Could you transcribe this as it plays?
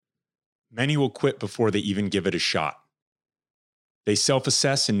Many will quit before they even give it a shot. They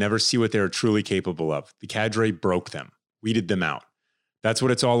self-assess and never see what they are truly capable of. The cadre broke them, weeded them out. That's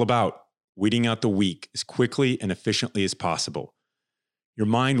what it's all about, weeding out the weak as quickly and efficiently as possible. Your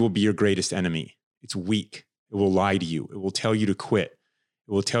mind will be your greatest enemy. It's weak. It will lie to you. It will tell you to quit.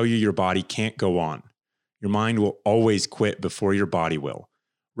 It will tell you your body can't go on. Your mind will always quit before your body will.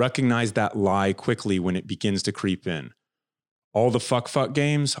 Recognize that lie quickly when it begins to creep in. All the fuck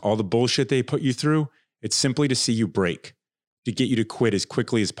games, all the bullshit they put you through, it's simply to see you break, to get you to quit as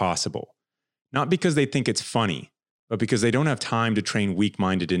quickly as possible. Not because they think it's funny, but because they don't have time to train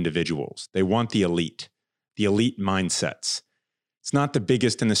weak-minded individuals. They want the elite mindsets. It's not the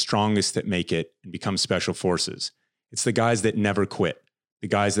biggest and the strongest that make it and become special forces. It's the guys that never quit, the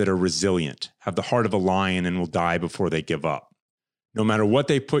guys that are resilient, have the heart of a lion and will die before they give up. No matter what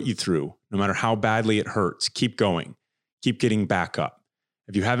they put you through, no matter how badly it hurts, keep going. Keep getting back up.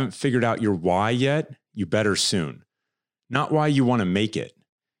 If you haven't figured out your why yet, you better soon. Not why you want to make it.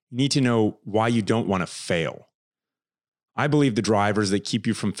 You need to know why you don't want to fail. I believe the drivers that keep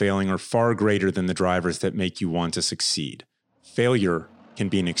you from failing are far greater than the drivers that make you want to succeed. Failure can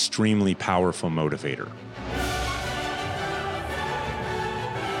be an extremely powerful motivator.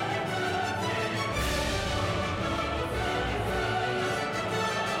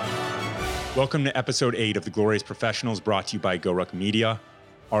 Welcome to episode 8 of The Glorious Professionals, brought to you by GoRuck Media.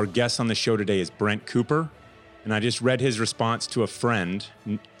 Our guest on the show today is Brent Cooper, and I just read his response to a friend,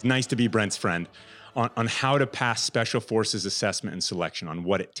 it's nice to be Brent's friend, on how to pass Special Forces assessment and selection, on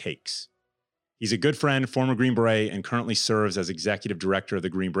what it takes. He's a good friend, former Green Beret, and currently serves as executive director of the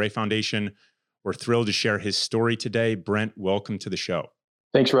Green Beret Foundation. We're thrilled to share his story today. Brent, welcome to the show.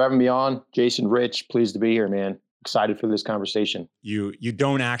 Thanks for having me on. Jason, Rich, pleased to be here, man. Excited for this conversation. You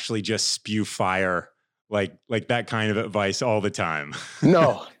don't actually just spew fire like that kind of advice all the time.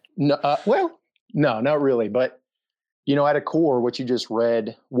 No, not really. But at a core, what you just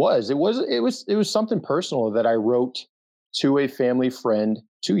read was something personal that I wrote to a family friend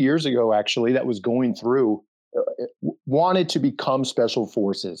 2 years ago, actually, that was going through, wanted to become Special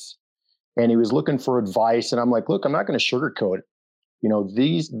Forces, and he was looking for advice. And I'm like, look, I'm not going to sugarcoat it.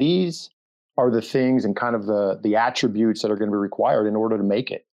 These are the things and kind of the attributes that are going to be required in order to make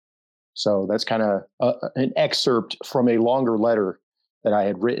it. So that's kind of an excerpt from a longer letter that I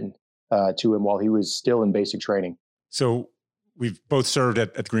had written to him while he was still in basic training. So we've both served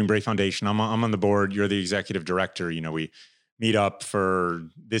at the Green Beret Foundation. I'm on the board. You're the executive director. We meet up for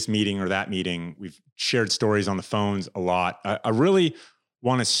this meeting or that meeting. We've shared stories on the phones a lot. I really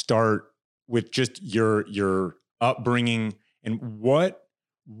want to start with just your upbringing and what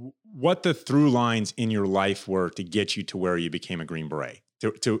the through lines in your life were to get you to where you became a Green Beret,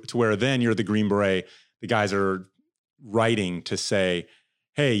 to where then you're the Green Beret. The guys are writing to say,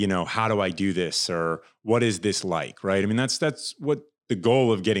 hey, how do I do this? Or what is this like, right? I mean, that's what the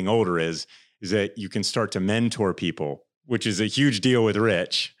goal of getting older is that you can start to mentor people, which is a huge deal with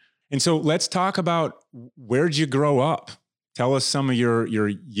Rich. And so let's talk about, where'd you grow up? Tell us some of your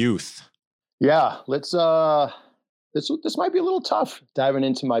youth. Yeah, let's, this might be a little tough diving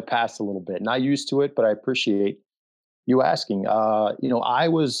into my past a little bit. Not used to it, but I appreciate you asking. I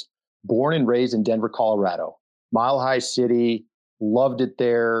was born and raised in Denver, Colorado, Mile High City, loved it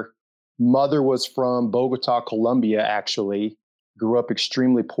there. Mother was from Bogota, Colombia, actually. Grew up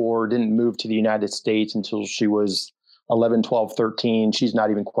extremely poor, didn't move to the United States until she was 11, 12, 13. She's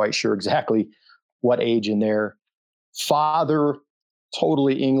not even quite sure exactly what age in there. Father,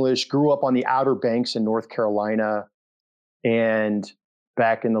 totally English, grew up on the Outer Banks in North Carolina. And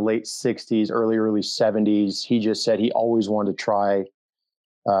back in the late 60s, early 70s, he just said he always wanted to try,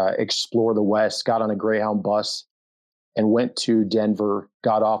 explore the West, got on a Greyhound bus and went to Denver,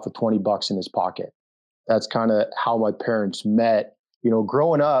 got off with $20 in his pocket. That's kind of how my parents met.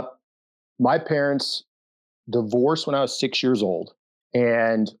 Growing up, my parents divorced when I was 6 years old.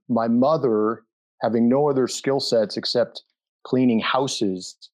 And my mother, having no other skill sets except cleaning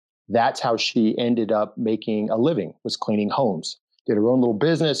houses, that's how she ended up making a living, was cleaning homes. Did her own little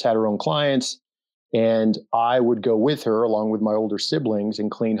business, had her own clients, and I would go with her along with my older siblings and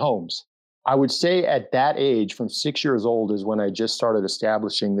clean homes. I would say at that age, from 6 years old, is when I just started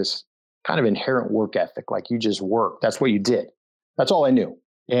establishing this kind of inherent work ethic. Like, you just work. That's what you did. That's all I knew.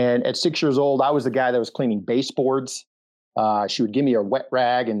 And at 6 years old, I was the guy that was cleaning baseboards. She would give me a wet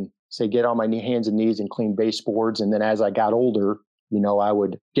rag and say, get on my hands and knees and clean baseboards. And then as I got older, I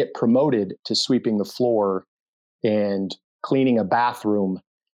would get promoted to sweeping the floor and cleaning a bathroom.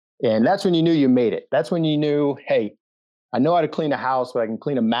 And that's when you knew you made it. That's when you knew, hey, I know how to clean a house, but I can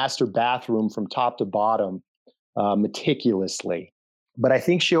clean a master bathroom from top to bottom meticulously. But I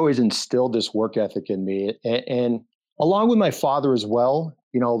think she always instilled this work ethic in me. And along with my father as well,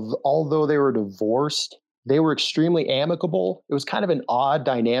 although they were divorced, they were extremely amicable. It was kind of an odd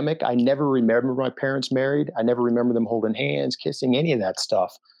dynamic. I never remember my parents married. I never remember them holding hands, kissing, any of that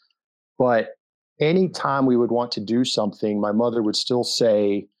stuff. But anytime we would want to do something, my mother would still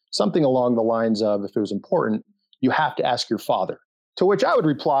say something along the lines of, if it was important, you have to ask your father. To which I would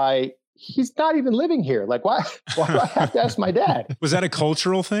reply, he's not even living here. Like, why? Why do I have to ask my dad? Was that a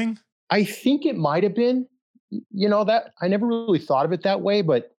cultural thing? I think it might have been. That I never really thought of it that way,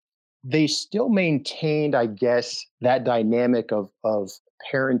 but they still maintained, I guess, that dynamic of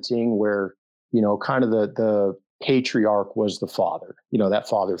parenting where, kind of the patriarch was the father, that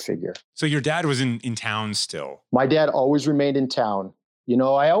father figure. So your dad was in town still? My dad always remained in town.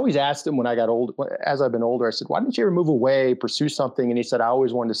 I always asked him when I got old, as I've been older, I said, why didn't you ever move away, pursue something? And he said, I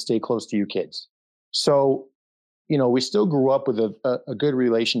always wanted to stay close to you kids. So, we still grew up with a good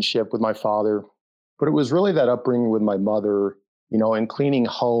relationship with my father, but it was really that upbringing with my mother, and cleaning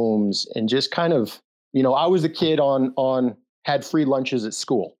homes and just kind of, I was a kid had free lunches at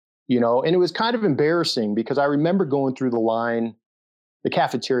school, and it was kind of embarrassing because I remember going through the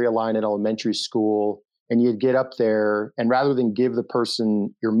cafeteria line at elementary school, and you'd get up there and rather than give the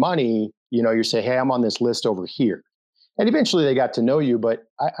person your money, you say, hey, I'm on this list over here. And eventually they got to know you. But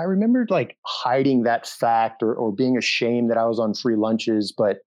I remembered like hiding that fact or being ashamed that I was on free lunches.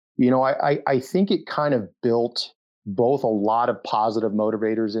 But, I think it kind of built both a lot of positive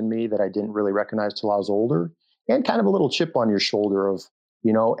motivators in me that I didn't really recognize till I was older, and kind of a little chip on your shoulder of,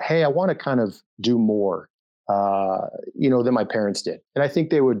 hey, I want to kind of do more, than my parents did. And I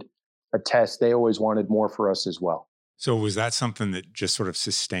think they would attest, they always wanted more for us as well. So was that something that just sort of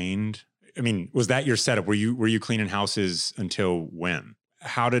sustained? I mean, was that your setup? Were you cleaning houses until when?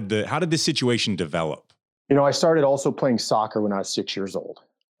 How did the situation develop? I started also playing soccer when I was 6 years old.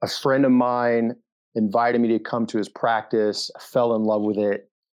 A friend of mine invited me to come to his practice. I fell in love with it.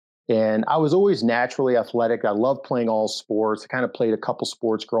 And I was always naturally athletic. I loved playing all sports. I kind of played a couple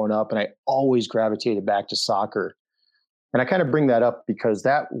sports growing up, and I always gravitated back to soccer. And I kind of bring that up because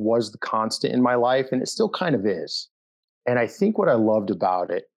that was the constant in my life, and it still kind of is. And I think what I loved about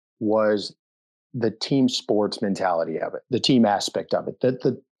it was the team sports mentality of it, the team aspect of it.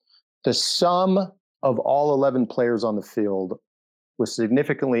 The sum of all 11 players on the field was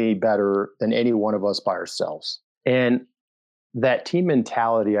significantly better than any one of us by ourselves. And that team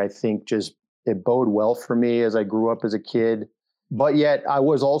mentality, I think, just it bode well for me as I grew up as a kid. But yet I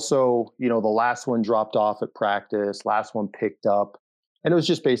was also, the last one dropped off at practice, last one picked up, and it was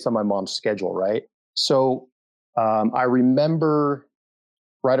just based on my mom's schedule, right? So I remember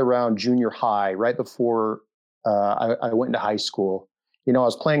right around junior high, right before I went into high school, I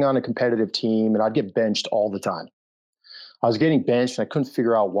was playing on a competitive team and I'd get benched all the time. I was getting benched and I couldn't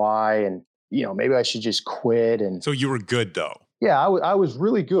figure out why. And, maybe I should just quit. And so you were good though. Yeah, I was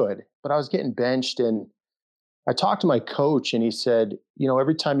really good, but I was getting benched. And I talked to my coach and he said,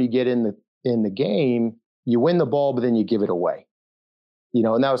 every time you get in the game, you win the ball, but then you give it away.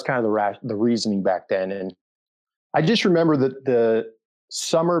 And that was kind of the reasoning back then. And I just remember that the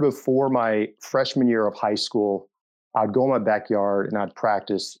summer before my freshman year of high school, I'd go in my backyard and I'd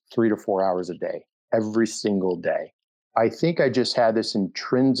practice 3 to 4 hours a day, every single day. I think I just had these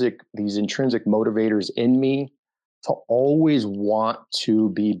intrinsic motivators in me to always want to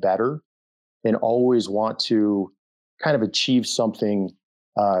be better and always want to kind of achieve something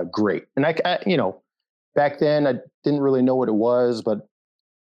great. And I back then I didn't really know what it was, but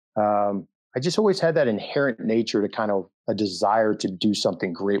I just always had that inherent nature to kind of a desire to do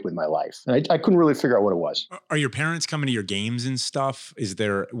something great with my life. And I couldn't really figure out what it was. Are your parents coming to your games and stuff?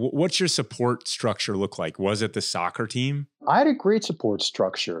 What's your support structure look like? Was it the soccer team? I had a great support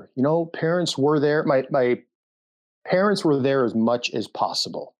structure. Parents were there. My parents were there as much as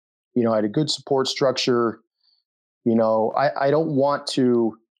possible. I had a good support structure. I don't want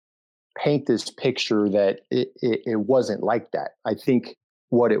to paint this picture that it wasn't like that. I think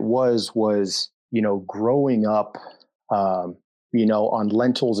what it was, growing up, on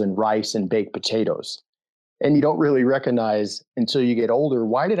lentils and rice and baked potatoes. And you don't really recognize until you get older,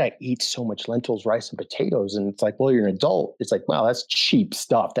 why did I eat so much lentils, rice, and potatoes? And it's like, well, you're an adult. It's like, wow, that's cheap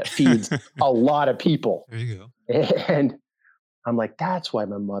stuff that feeds a lot of people. There you go. And I'm like, that's why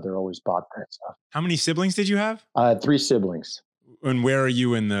my mother always bought that stuff. How many siblings did you have? 3 siblings. And where are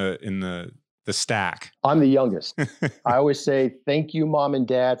you in the stack? I'm the youngest. I always say, thank you, mom and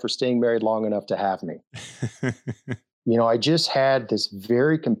dad, for staying married long enough to have me. I just had this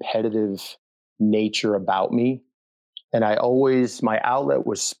very competitive nature about me. And my outlet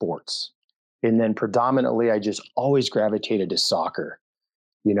was sports. And then predominantly, I just always gravitated to soccer.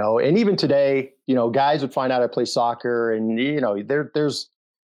 And even today, guys would find out I play soccer, and there's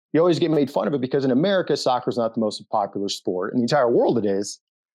you always get made fun of it because in America, soccer is not the most popular sport. In the entire world, it is.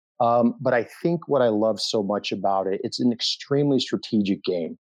 But I think what I love so much about it, it's an extremely strategic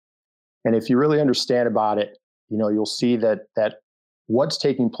game. And if you really understand about it, you'll see that what's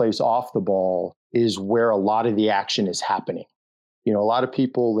taking place off the ball is where a lot of the action is happening. A lot of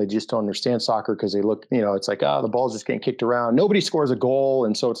people, they just don't understand soccer because they look, it's like, the ball's just getting kicked around. Nobody scores a goal.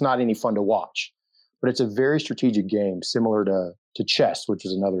 And so it's not any fun to watch. But it's a very strategic game, similar to chess, which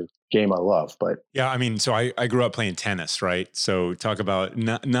is another game I love. But yeah, I mean, so I grew up playing tennis, right? So talk about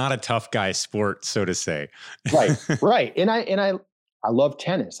not a tough guy sport, so to say. Right. And I love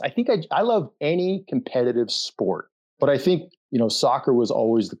tennis. I think I love any competitive sport, but I think, soccer was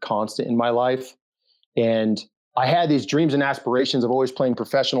always the constant in my life. And I had these dreams and aspirations of always playing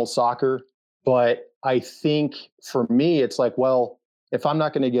professional soccer. But I think for me, it's like, well, if I'm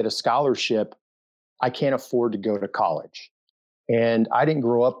not going to get a scholarship, I can't afford to go to college. And I didn't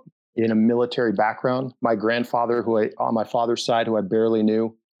grow up in a military background. My grandfather, on my father's side, who I barely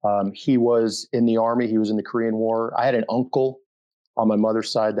knew, he was in the Army. He was in the Korean War. I had an uncle on my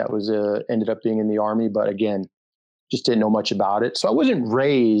mother's side that was ended up being in the Army, but again, just didn't know much about it. So I wasn't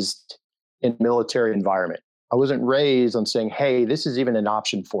raised in a military environment. I wasn't raised on saying, hey, this is even an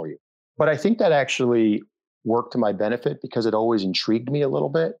option for you. But I think that actually worked to my benefit because it always intrigued me a little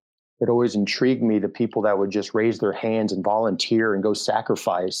bit. It always intrigued me, the people that would just raise their hands and volunteer and go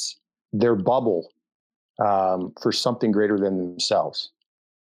sacrifice their bubble for something greater than themselves.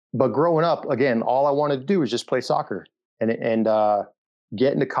 But growing up, again, all I wanted to do was just play soccer and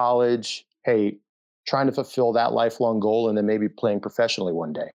get into college. Hey, trying to fulfill that lifelong goal and then maybe playing professionally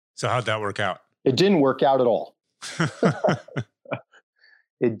one day. So how'd that work out? It didn't work out at all.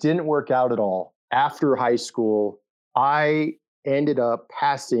 It didn't work out at all. After high school, I ended up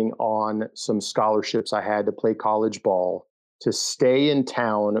passing on some scholarships I had to play college ball to stay in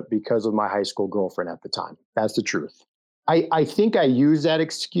town because of my high school girlfriend at the time. That's the truth. I think I use that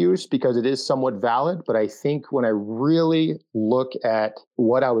excuse because it is somewhat valid, but I think when I really look at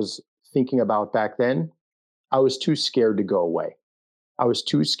what I was thinking about back then, I was too scared to go away. I was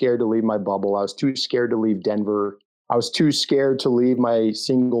too scared to leave my bubble. I was too scared to leave Denver. I was too scared to leave my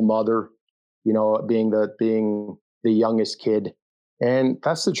single mother, being the youngest kid. And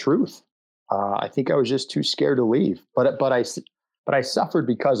that's the truth. I think I was just too scared to leave, but I suffered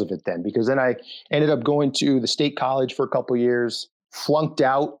because of it because then I ended up going to the state college for a couple of years, flunked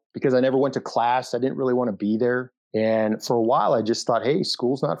out because I never went to class. I didn't really want to be there. And for a while, I just thought, hey,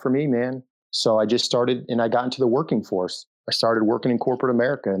 school's not for me, man. So I just started and I got into the working force. I started working in corporate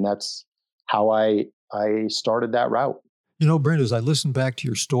America, and that's how I started that route. Brent, as I listen back to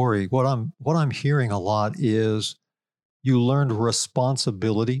your story, what I'm hearing a lot is you learned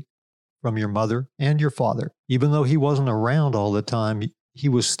responsibility from your mother and your father. Even though he wasn't around all the time, he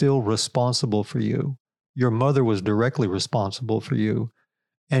was still responsible for you. Your mother was directly responsible for you.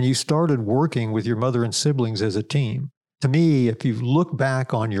 And you started working with your mother and siblings as a team. To me, if you look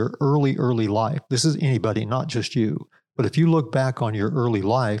back on your early life, this is anybody, not just you, but if you look back on your early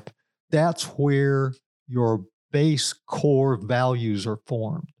life, that's where your base core values are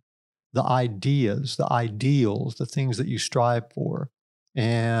formed. The ideas, the ideals, the things that you strive for.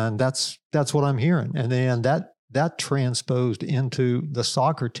 And that's what I'm hearing. And then that transposed into the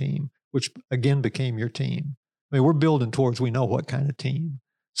soccer team, which again became your team. I mean, we're building towards, we know what kind of team.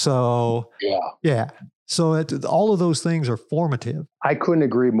 So yeah. So all of those things are formative. I couldn't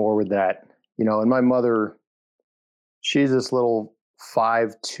agree more with that. And my mother, she's this little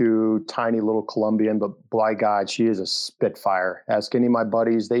 5'2", tiny little Colombian, but by God, she is a spitfire. Ask any of my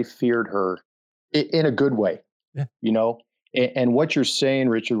buddies, they feared her in a good way. Yeah. And what you're saying,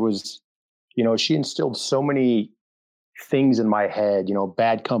 Richard, was, she instilled so many things in my head.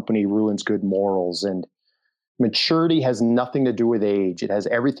 Bad company ruins good morals, and maturity has nothing to do with age. It has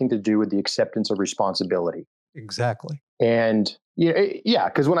everything to do with the acceptance of responsibility. Exactly. And yeah,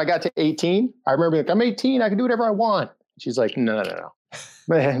 because when I got to 18, I remember like, I'm 18, I can do whatever I want. She's like, no.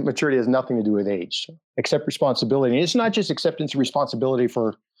 Maturity has nothing to do with age. Accept responsibility. And it's not just acceptance of responsibility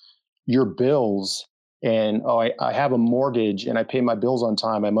for your bills and, I have a mortgage and I pay my bills on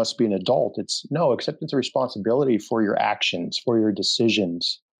time, I must be an adult. It's no, acceptance of responsibility for your actions, for your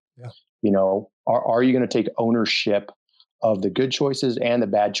decisions. Yeah. Are you going to take ownership of the good choices and the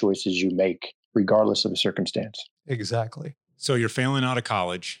bad choices you make, regardless of the circumstance? Exactly. So you're failing out of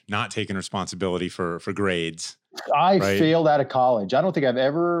college, not taking responsibility for grades. I failed out of college. I don't think I've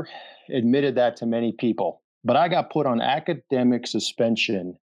ever admitted that to many people, but I got put on academic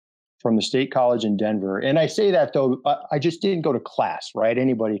suspension from the State College in Denver. And I say that though, I just didn't go to class, right?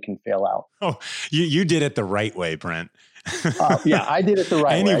 Anybody can fail out. Oh, you did it the right way, Brent. Yeah, I did it the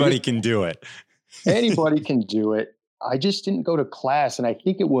right way. Anybody can do it. Anybody can do it. I just didn't go to class. And I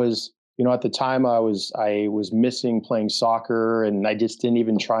think it was, at the time I was missing playing soccer, and I just didn't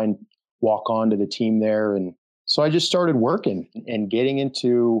even try and walk onto the team there. And so I just started working and getting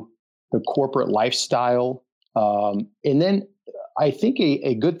into the corporate lifestyle. And then I think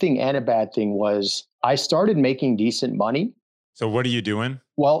a good thing and a bad thing was I started making decent money. So what are you doing?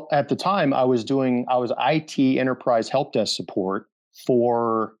 Well, at the time I was IT enterprise help desk support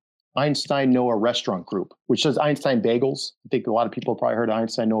for Einstein Noah Restaurant Group, which does Einstein Bagels. I think a lot of people have probably heard of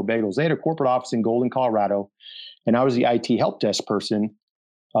Einstein Noah Bagels. They had a corporate office in Golden, Colorado, and I was the IT help desk person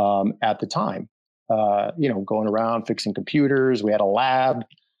at the time. Going around fixing computers. We had a lab.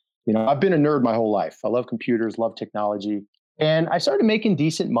 I've been a nerd my whole life. I love computers, love technology. And I started making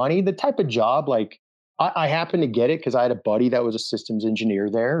decent money, the type of job, like I happened to get it because I had a buddy that was a systems engineer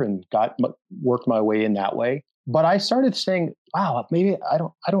there and worked my way in that way. But I started saying, wow, maybe I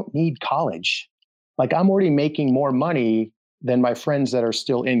don't need college. Like I'm already making more money than my friends that are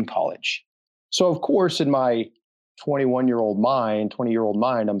still in college. So of course, in my 20-year-old mind,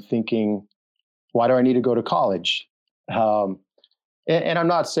 I'm thinking, why do I need to go to college? And I'm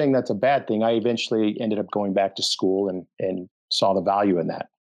not saying that's a bad thing. I eventually ended up going back to school and saw the value in that.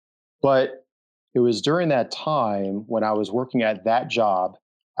 But it was during that time when I was working at that job,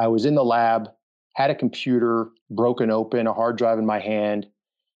 I was in the lab, had a computer broken open, a hard drive in my hand,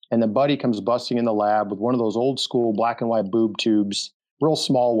 and the buddy comes busting in the lab with one of those old school black and white boob tubes, real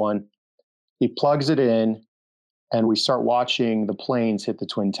small one. He plugs it in, and we start watching the planes hit the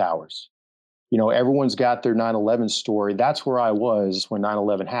Twin Towers. Everyone's got their 9/11 story. That's where I was when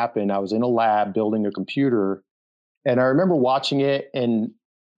 9/11 happened. I was in a lab building a computer, and I remember watching it, and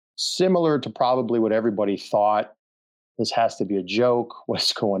similar to probably what everybody thought, this has to be a joke.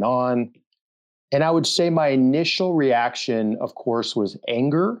 What's going on? And I would say my initial reaction, of course, was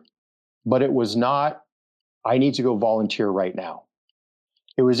anger, but it was not, I need to go volunteer right now.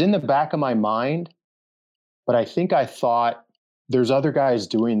 It was in the back of my mind, but I think I thought, there's other guys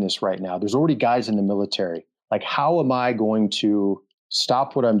doing this right now. There's already guys in the military. Like, how am I going to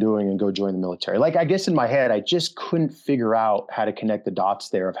stop what I'm doing and go join the military? Like, I guess in my head, I just couldn't figure out how to connect the dots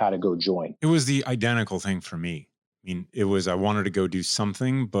there of how to go join. It was the identical thing for me. I mean, it was, I wanted to go do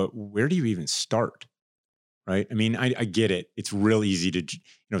something, but where do you even start? Right? I mean, I get it. It's real easy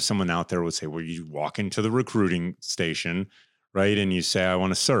to, someone out there would say, well, you walk into the recruiting station, right? And you say, I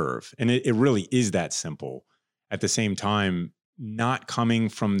want to serve. And it really is that simple. At the same time, not coming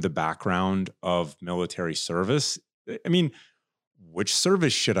from the background of military service, I mean, which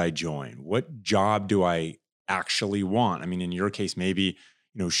service should I join? What job do I actually want? I mean, in your case, maybe,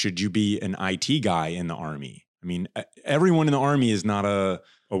 should you be an IT guy in the Army? I mean, everyone in the Army is not a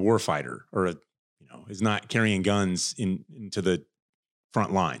warfighter or is not carrying guns into the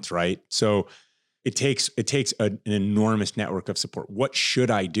front lines, right? So it takes an enormous network of support. What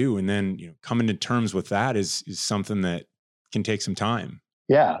should I do? And then, coming to terms with that is something that can take some time.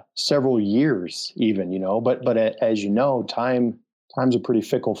 Yeah, several years even, but as you know, time's a pretty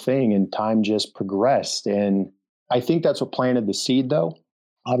fickle thing, and time just progressed. And I think that's what planted the seed though.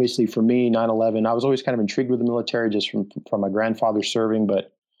 Obviously for me, 9/11, I was always kind of intrigued with the military just from my grandfather serving,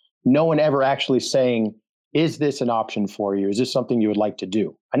 but no one ever actually saying, is this an option for you? Is this something you would like to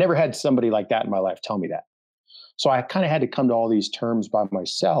do? I never had somebody like that in my life tell me that. So I kind of had to come to all these terms by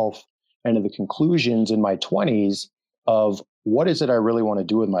myself and to the conclusions in my 20s of what is it I really want to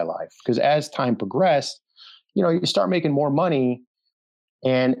do with my life? Because as time progressed, you start making more money.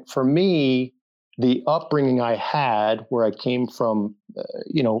 And for me, the upbringing I had where I came from,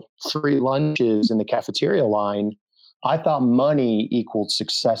 free lunches in the cafeteria line, I thought money equaled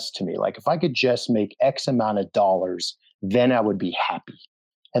success to me. Like if I could just make X amount of dollars, then I would be happy.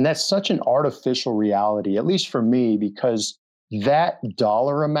 And that's such an artificial reality, at least for me, because that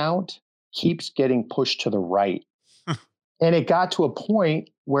dollar amount keeps getting pushed to the right. And it got to a point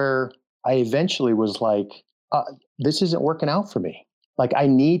where I eventually was like, this isn't working out for me. Like I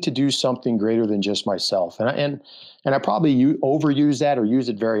need to do something greater than just myself. And I probably overuse that or use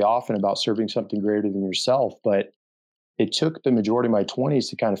it very often about serving something greater than yourself. But it took the majority of my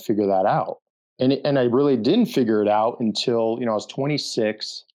 20s to kind of figure that out. And I really didn't figure it out until, I was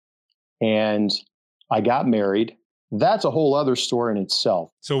 26 and I got married. That's a whole other story in itself.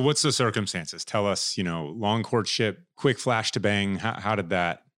 So what's the circumstances? Tell us, long courtship, quick flash to bang. How did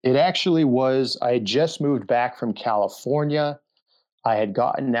that? It actually was, I had just moved back from California. I had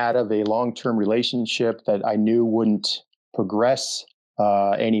gotten out of a long-term relationship that I knew wouldn't progress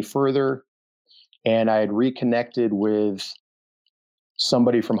any further. And I had reconnected with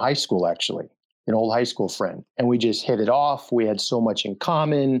somebody from high school, actually, an old high school friend. And we just hit it off. We had so much in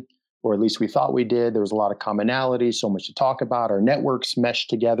common, or at least we thought we did. There was a lot of commonality, so much to talk about. Our networks meshed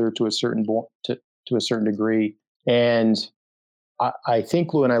together to a certain to a certain degree. And I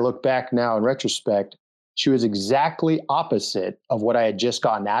think, Lou, and I look back now in retrospect, she was exactly opposite of what I had just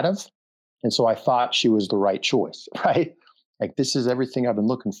gotten out of. And so I thought she was the right choice, right? Like, this is everything I've been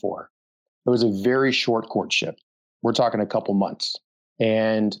looking for. It was a very short courtship. We're talking a couple months.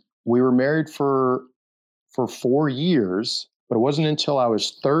 And we were married for 4 years, but it wasn't until I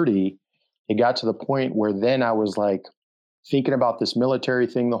was 30, it got to the point where then I was like thinking about this military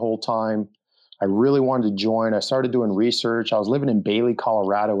thing the whole time. I really wanted to join. I started doing research. I was living in Bailey,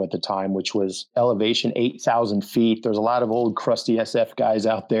 Colorado at the time, which was elevation 8,000 feet. There's a lot of old crusty SF guys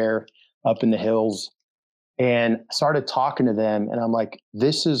out there up in the hills. And I started talking to them, and I'm like,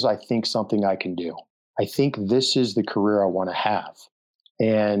 this is, I think, something I can do. I think this is the career I want to have.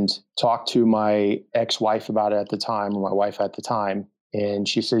 And talked to my ex-wife about it at the time, or my wife at the time, and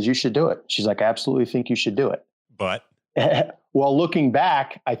she says, you should do it. She's like, I absolutely think you should do it. But? Well, looking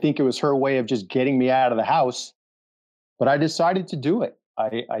back, I think it was her way of just getting me out of the house. But I decided to do it.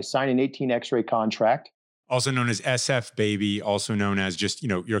 I signed an 18 X-ray contract. Also known as SF baby, also known as just,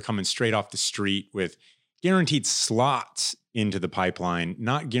 you're coming straight off the street with guaranteed slots into the pipeline,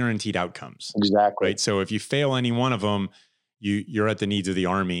 not guaranteed outcomes. Exactly. Right. So if you fail any one of them, you're at the needs of the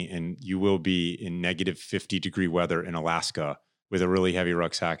Army, and you will be in negative 50-degree weather in Alaska with a really heavy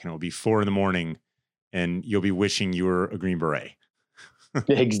rucksack, and it'll be 4 a.m, and you'll be wishing you were a Green Beret.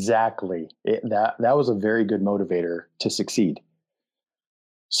 Exactly. That was a very good motivator to succeed.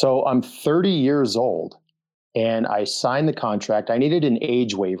 So I'm 30 years old, and I signed the contract. I needed an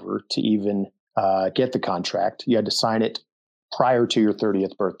age waiver to even get the contract. You had to sign it prior to your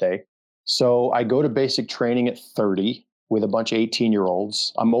 30th birthday. So I go to basic training at 30 with a bunch of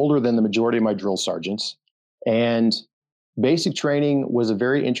 18-year-olds. I'm older than the majority of my drill sergeants. And basic training was a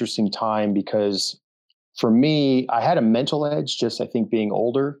very interesting time because for me, I had a mental edge, just I think being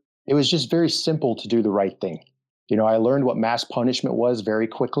older. It was just very simple to do the right thing. I learned what mass punishment was very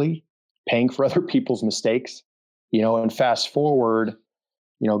quickly, paying for other people's mistakes, and fast forward,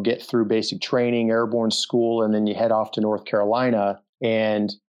 get through basic training, airborne school, and then you head off to North Carolina.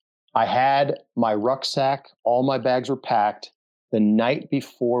 And I had my rucksack, all my bags were packed the night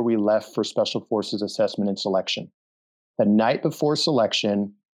before we left for Special Forces assessment and selection. The night before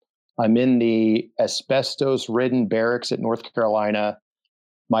selection, I'm in the asbestos-ridden barracks at North Carolina.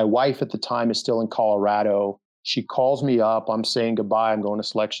 My wife at the time is still in Colorado. She calls me up. I'm saying goodbye. I'm going to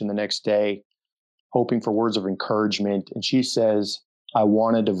selection the next day, hoping for words of encouragement. And she says, I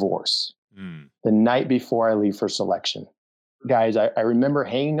want a divorce. The night before I leave for selection. Guys, I remember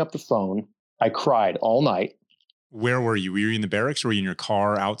hanging up the phone. I cried all night. Where were you? Were you in the barracks, or were you in your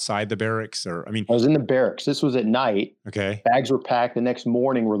car outside the barracks? I was in the barracks. This was at night. Okay. Bags were packed. The next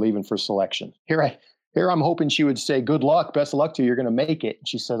morning, we're leaving for selection. Here I'm hoping she would say, good luck, best of luck to you. You're going to make it.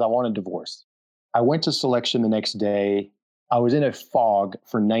 She says, I want a divorce. I went to selection the next day. I was in a fog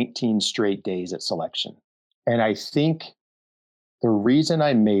for 19 straight days at selection. And I think the reason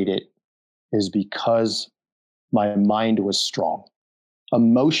I made it is because my mind was strong.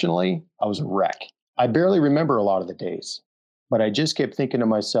 Emotionally, I was a wreck. I barely remember a lot of the days, but I just kept thinking to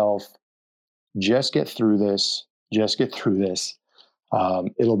myself, just get through this. Just get through this.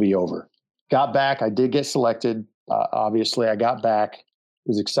 It'll be over. Got back. I did get selected. Obviously, I got back.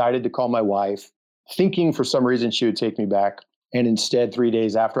 Was excited to call my wife, thinking for some reason she would take me back. And instead, 3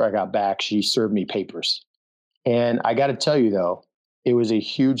 days after I got back, she served me papers. And I got to tell you, though, it was a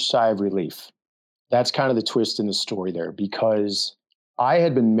huge sigh of relief. That's kind of the twist in the story there, because I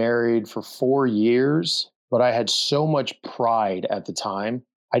had been married for 4 years, but I had so much pride at the time.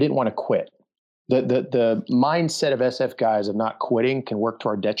 I didn't want to quit. The mindset of SF guys of not quitting can work to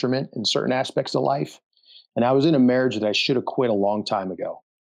our detriment in certain aspects of life. And I was in a marriage that I should have quit a long time ago.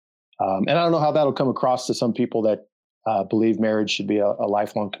 And I don't know how that'll come across to some people that believe marriage should be a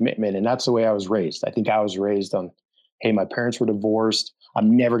lifelong commitment. And that's the way I was raised. I think I was raised on, hey, my parents were divorced.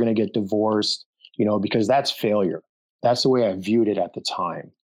 I'm never going to get divorced, because that's failure. That's the way I viewed it at the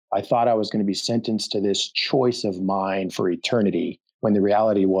time. I thought I was going to be sentenced to this choice of mine for eternity, when the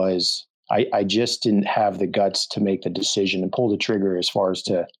reality was I just didn't have the guts to make the decision and pull the trigger as far as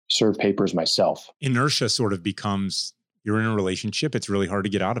to serve papers myself. Inertia sort of becomes, you're in a relationship, it's really hard to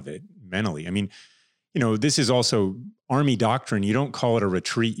get out of it mentally. This is also Army doctrine. You don't call it a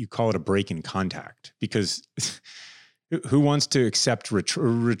retreat, you call it a break in contact, because Who wants to accept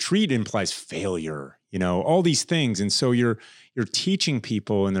retreat implies failure, all these things. And so you're teaching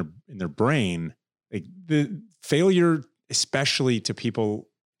people in their brain, like the failure, especially to people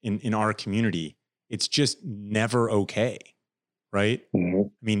in our community, it's just never okay. Right. Mm-hmm. I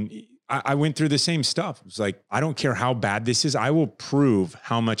mean, I went through the same stuff. It's like, I don't care how bad this is. I will prove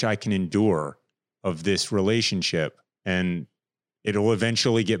how much I can endure of this relationship, and it'll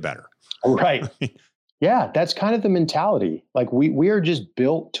eventually get better. Right. Yeah, that's kind of the mentality. Like we are just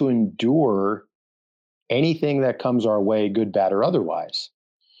built to endure anything that comes our way, good, bad, or otherwise.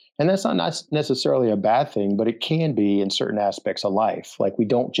 And that's not necessarily a bad thing, but it can be in certain aspects of life. Like we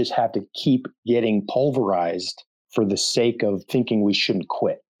don't just have to keep getting pulverized for the sake of thinking we shouldn't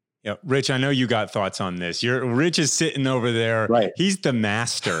quit. Yeah, Rich, I know you got thoughts on this. Rich is sitting over there. Right. He's the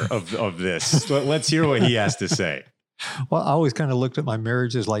master of this. Let's hear what he has to say. Well, I always kind of looked at my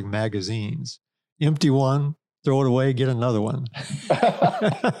marriages like magazines. Empty one, throw it away, get another one.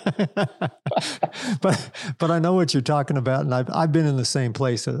 but I know what you're talking about, and I've been in the same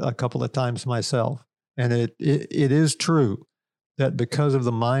place a couple of times myself. And it is true that because of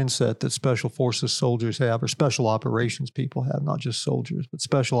the mindset that special forces soldiers have, or special operations people have, not just soldiers, but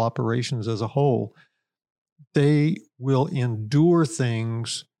special operations as a whole, they will endure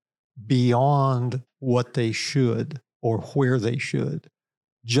things beyond what they should or where they should,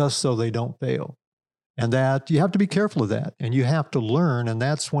 just so they don't fail. And that you have to be careful of that, and you have to learn. And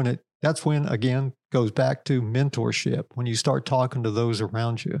that's when again goes back to mentorship, when you start talking to those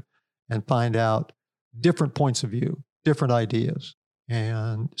around you and find out different points of view, different ideas,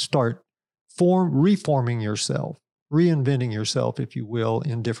 and start reforming yourself, reinventing yourself, if you will,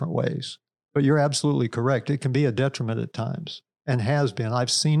 in different ways. But you're absolutely correct. It can be a detriment at times, and has been.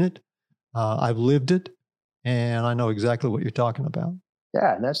 I've seen it. I've lived it, and I know exactly what you're talking about.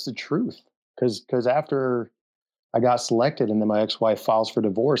 Yeah, and that's the truth. Because after I got selected and then my ex-wife files for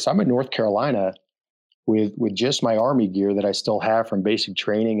divorce, I'm in North Carolina with just my Army gear that I still have from basic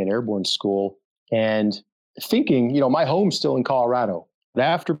training and airborne school, and thinking, my home's still in Colorado. But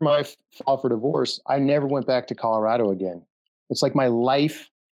after my file for divorce, I never went back to Colorado again. It's like my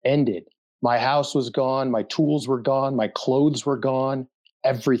life ended. My house was gone. My tools were gone. My clothes were gone.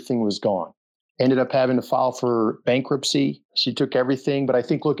 Everything was gone. Ended up having to file for bankruptcy. She took everything. But I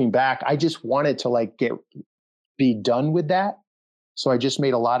think looking back, I just wanted to be done with that. So I just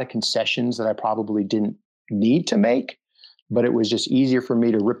made a lot of concessions that I probably didn't need to make, but it was just easier for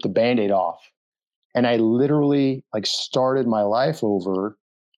me to rip the Band-Aid off. And I literally started my life over,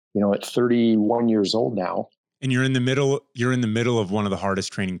 at 31 years old now. And you're in the middle of one of the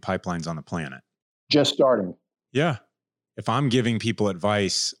hardest training pipelines on the planet. Just starting. Yeah. If I'm giving people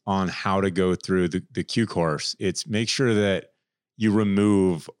advice on how to go through the Q course, it's make sure that you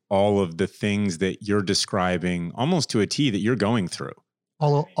remove all of the things that you're describing almost to a T that you're going through.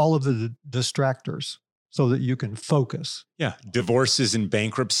 All of the distractors, so that you can focus. Yeah. Divorces and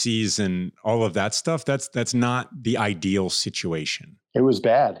bankruptcies and all of that stuff. That's not the ideal situation. It was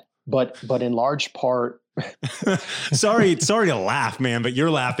bad, but in large part. Sorry to laugh, man, but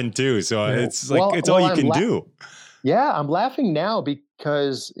you're laughing too. So it's all you can do. Yeah, I'm laughing now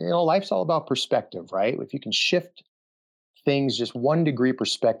because, life's all about perspective, right? If you can shift things just 1 degree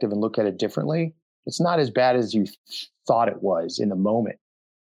perspective and look at it differently, it's not as bad as you thought it was in the moment.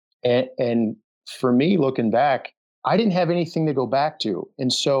 And for me, looking back, I didn't have anything to go back to.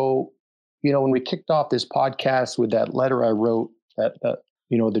 And so, when we kicked off this podcast with that letter I wrote, that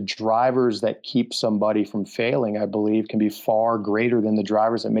the drivers that keep somebody from failing, I believe, can be far greater than the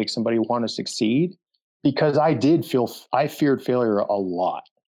drivers that make somebody want to succeed. Because I feared failure a lot.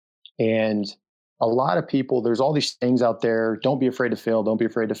 And a lot of people, there's all these things out there. Don't be afraid to fail. Don't be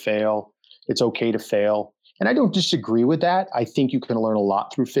afraid to fail. It's okay to fail. And I don't disagree with that. I think you can learn a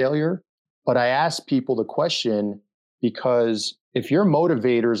lot through failure. But I ask people the question, because if your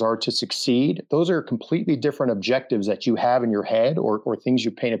motivators are to succeed, those are completely different objectives that you have in your head, or things you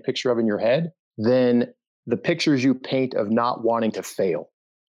paint a picture of in your head, than the pictures you paint of not wanting to fail.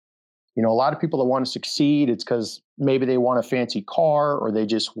 A lot of people that want to succeed, it's because maybe they want a fancy car, or they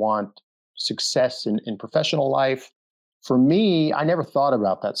just want success in professional life. For me, I never thought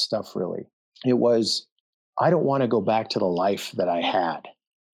about that stuff really. It was, I don't want to go back to the life that I had.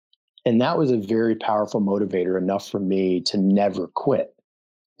 And that was a very powerful motivator, enough for me to never quit.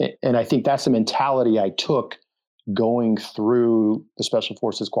 And I think that's the mentality I took going through the Special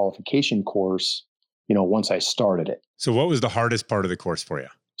Forces qualification course, once I started it. So what was the hardest part of the course for you?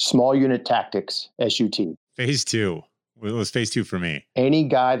 Small unit tactics, SUT. Phase 2. It was phase 2 for me. Any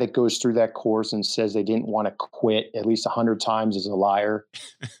guy that goes through that course and says they didn't want to quit at least 100 times is a liar.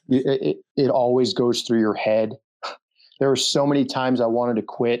 It always goes through your head. There were so many times I wanted to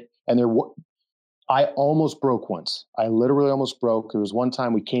quit, and I almost broke once. I literally almost broke. There was one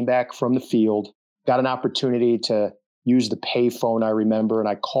time we came back from the field, got an opportunity to use the payphone, I remember, and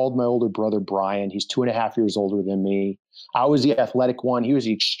I called my older brother, Brian. He's 2.5 years older than me. I was the athletic one. He was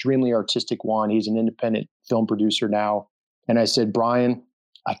the extremely artistic one. He's an independent film producer now. And I said, Brian,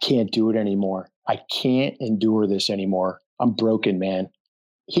 I can't do it anymore. I can't endure this anymore. I'm broken, man.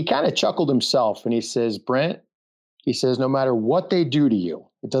 He kind of chuckled himself and he says, Brent, he says, no matter what they do to you,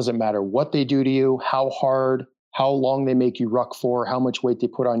 it doesn't matter what they do to you, how hard, how long they make you ruck for, how much weight they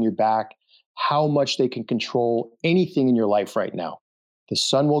put on your back, how much they can control anything in your life right now. The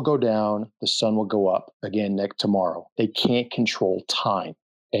sun will go down, the sun will go up again tomorrow. They can't control time.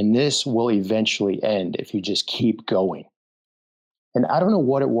 And this will eventually end if you just keep going. And I don't know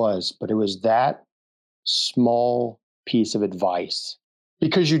what it was, but it was that small piece of advice.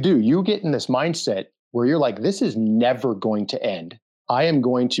 Because you get in this mindset where you're like, this is never going to end. I am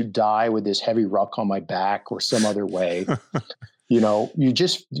going to die with this heavy ruck on my back or some other way. You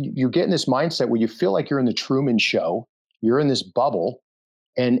get in this mindset where you feel like you're in the Truman Show, you're in this bubble,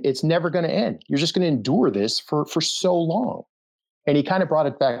 and it's never going to end. You're just going to endure this for so long. And he kind of brought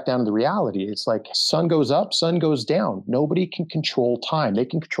it back down to the reality. It's like sun goes up, sun goes down. Nobody can control time. They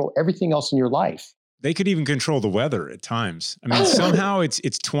can control everything else in your life. They could even control the weather at times. I mean, somehow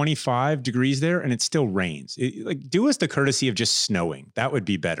it's 25 degrees there and it still rains. Do us the courtesy of just snowing. That would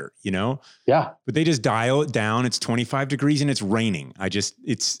be better, Yeah. But they just dial it down. It's 25 degrees and it's raining.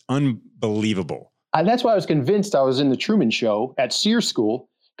 It's unbelievable. And that's why I was convinced I was in the Truman Show at SEER school,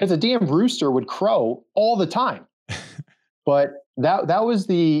 because the damn rooster would crow all the time. But that was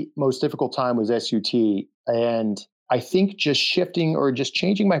the most difficult time was SUT. And I think just shifting or just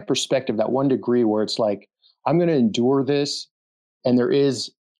changing my perspective that 1 degree where it's like, I'm going to endure this. And there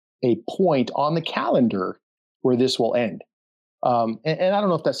is a point on the calendar where this will end. And I don't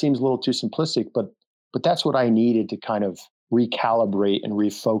know if that seems a little too simplistic, but that's what I needed to kind of recalibrate and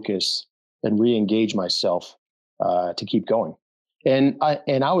refocus and re-engage myself to keep going. And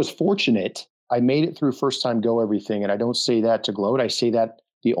I was fortunate. I made it through first time go everything. And I don't say that to gloat. I say that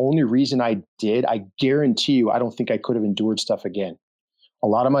the only reason I did, I guarantee you, I don't think I could have endured stuff again. A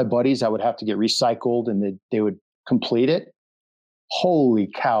lot of my buddies, I would have to get recycled and they would complete it.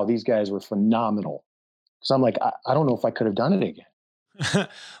 Holy cow, these guys were phenomenal. Because I'm like, I don't know if I could have done it again.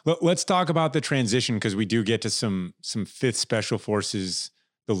 Let's talk about the transition, because we do get to some 5th Special Forces,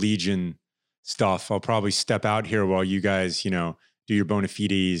 the Legion stuff. I'll probably step out here while you guys, do your bona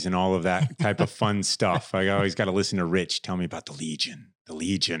fides and all of that type of fun stuff. I always got to listen to Rich tell me about the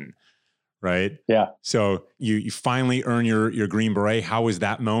Legion, right? Yeah. So you finally earn your Green Beret. How was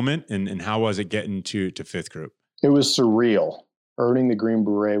that moment? And how was it getting to 5th Group? It was surreal. Earning the Green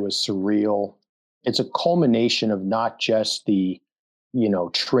Beret was surreal. It's a culmination of not just the,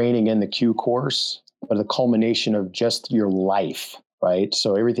 training in the Q course, but the culmination of just your life, right?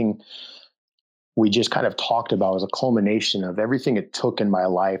 So everything we just kind of talked about was a culmination of everything it took in my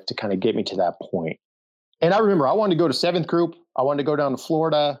life to kind of get me to that point. And I remember I wanted to go to 7th Group. I wanted to go down to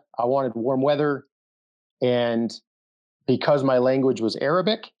Florida. I wanted warm weather. And because my language was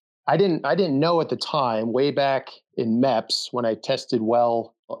Arabic, I didn't know at the time, way back in MEPS, when I tested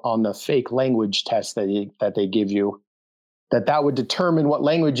well on the fake language test that they give you, that would determine what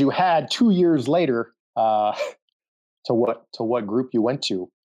language you had 2 years later to what group you went to.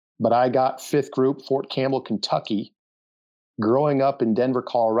 But I got 5th Group, Fort Campbell, Kentucky. Growing up in Denver,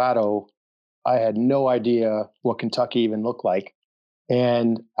 Colorado, I had no idea what Kentucky even looked like.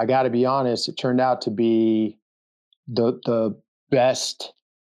 And I got to be honest, it turned out to be the best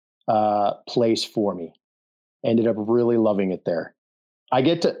place for me. Ended up really loving it there.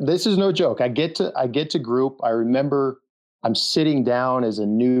 This is no joke. I get to group. I remember I'm sitting down as a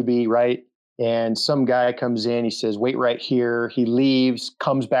newbie, right? And some guy comes in, he says, wait right here. He leaves,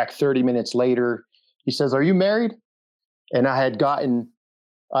 comes back 30 minutes later. He says, are you married? And I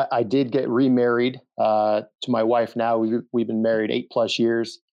did get remarried to my wife now. We've been married 8+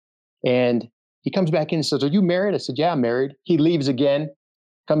 years. And he comes back in and says, are you married? I said, yeah, I'm married. He leaves again,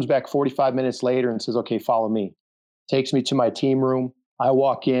 comes back 45 minutes later and says, okay, follow me. Takes me to my team room. I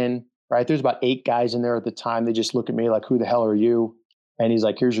walk in, right? There's about 8 guys in there at the time. They just look at me like, who the hell are you? And he's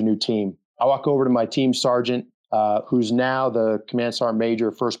like, here's your new team. I walk over to my team sergeant, who's now the Command Sergeant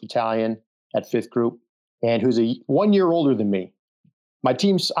Major, 1st Battalion at 5th Group, and who's 1 year older than me.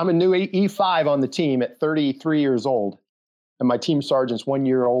 I'm a new E5 on the team at 33 years old, and my team sergeant's 1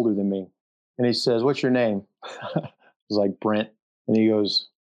 year older than me. And he says, what's your name? I was like, Brent. And he goes,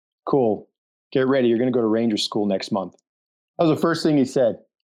 cool, get ready. You're going to go to Ranger School next month. That was the first thing he said.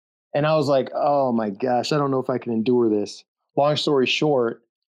 And I was like, oh my gosh, I don't know if I can endure this. Long story short,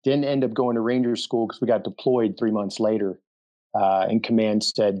 didn't end up going to Ranger school because we got deployed 3 months later. And command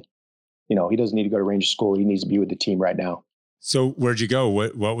said, he doesn't need to go to Ranger school. He needs to be with the team right now. So where'd you go?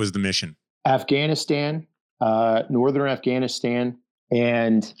 What was the mission? Afghanistan, northern Afghanistan,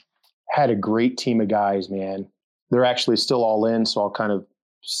 and had a great team of guys, man. They're actually still all in, so I'll kind of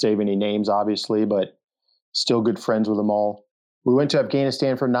save any names, obviously, but still good friends with them all. We went to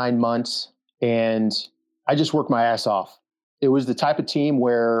Afghanistan for 9 months, and I just worked my ass off. It was the type of team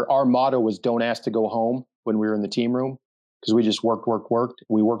where our motto was "Don't ask to go home" when we were in the team room, because we just worked.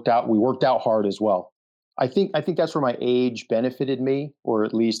 We worked out hard as well. I think that's where my age benefited me, or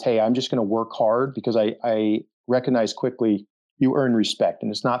at least, hey, I'm just going to work hard because I recognize quickly you earn respect,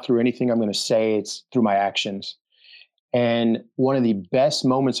 and it's not through anything I'm going to say; it's through my actions. And one of the best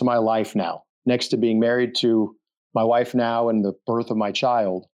moments of my life now, next to being married to my wife now and the birth of my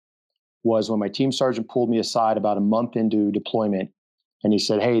child, was when my team sergeant pulled me aside about a month into deployment. And he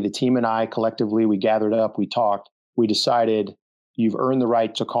said, hey, the team and I collectively, we gathered up, we talked, we decided you've earned the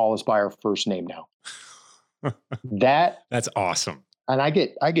right to call us by our first name now. That's awesome. And I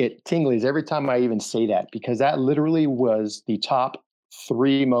get tinglies every time I even say that, because that literally was the top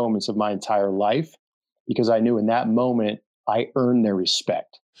 3 moments of my entire life, because I knew in that moment I earned their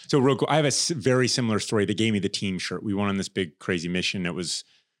respect. So real quick, I have a very similar story. They gave me the team shirt. We went on this big crazy mission. It was,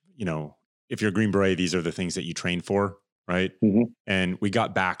 if you're a Green Beret, these are the things that you train for, right? Mm-hmm. And we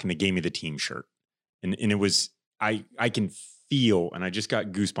got back and they gave me the team shirt. And it was, I can feel, and I just got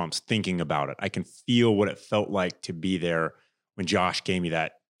goosebumps thinking about it. I can feel what it felt like to be there when Josh gave me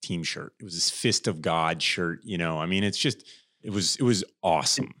that team shirt. It was this Fist of God shirt, I mean, it's just, it was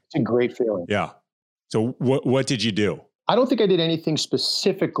awesome. It's a great feeling. Yeah. So what did you do? I don't think I did anything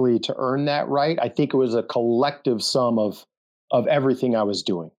specifically to earn that right. I think it was a collective sum of everything I was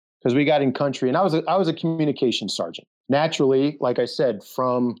doing, because we got in country, and I was a communications sergeant. Naturally, like I said,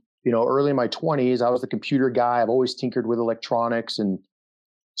 from early in my 20s, I was the computer guy. I've always tinkered with electronics, and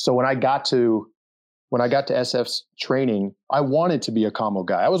so when I got to SF's training, I wanted to be a commo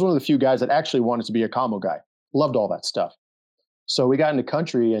guy. I was one of the few guys that actually wanted to be a commo guy. Loved all that stuff. So we got into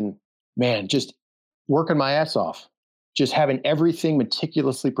country, and man, just working my ass off. Just having everything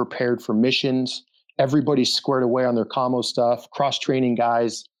meticulously prepared for missions, everybody squared away on their commo stuff, cross-training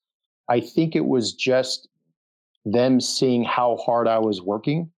guys. I think it was just them seeing how hard I was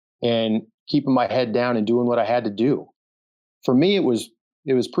working and keeping my head down and doing what I had to do. For me, it was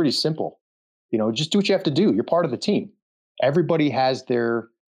pretty simple. Just do what you have to do. You're part of the team. Everybody has their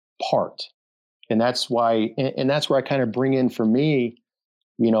part. And that's why, and that's where I kind of bring in, for me,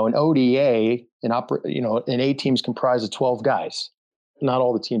 an ODA, an A team's comprised of 12 guys. Not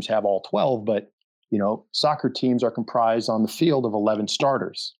all the teams have all 12, but, soccer teams are comprised on the field of 11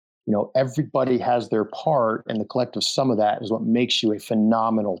 starters. Everybody has their part, and the collective sum of that is what makes you a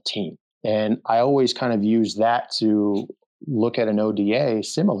phenomenal team. And I always kind of use that to look at an ODA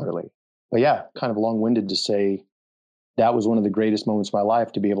similarly. But yeah, kind of long-winded to say that was one of the greatest moments of my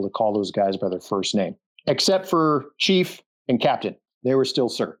life, to be able to call those guys by their first name, except for Chief and Captain. They were still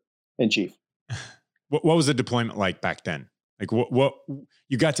Sir and Chief. What was the deployment like back then? Like what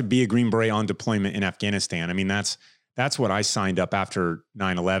you got to be a Green Beret on deployment in Afghanistan. I mean, that's what I signed up after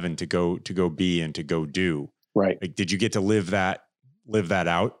 9/11 to go be and to go do. Right. Like, did you get to live that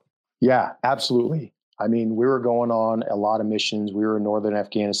out? Yeah, absolutely. I mean, we were going on a lot of missions. We were in northern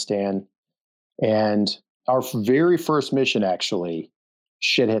Afghanistan, and our very first mission, actually,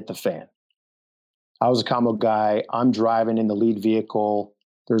 shit hit the fan. I was a commo guy. I'm driving in the lead vehicle.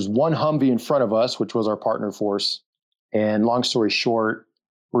 There's one Humvee in front of us, which was our partner force. And long story short,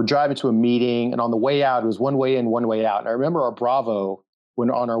 we're driving to a meeting, and on the way out, it was one way in, one way out. And I remember our Bravo,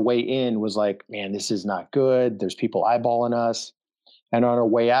 when on our way in, was like, man, this is not good. There's people eyeballing us. And on our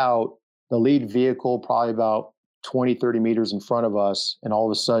way out, the lead vehicle, probably about 20, 30 meters in front of us, and all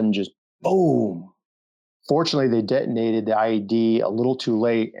of a sudden just boom. Fortunately, they detonated the IED a little too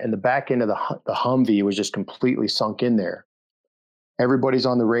late, and the back end of the Humvee was just completely sunk in there. Everybody's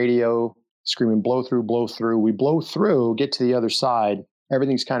on the radio screaming, blow through, blow through. We blow through, get to the other side.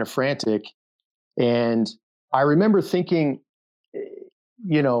 Everything's kind of frantic. And I remember thinking,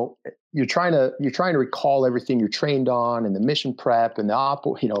 you're trying to recall everything you're trained on, and the mission prep and the op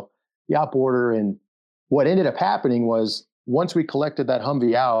order. And what ended up happening was, once we collected that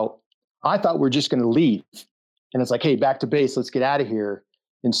Humvee out, I thought we're just going to leave. And it's like, hey, back to base, let's get out of here.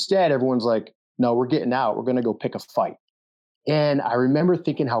 Instead, everyone's like, no, we're getting out. We're going to go pick a fight. And I remember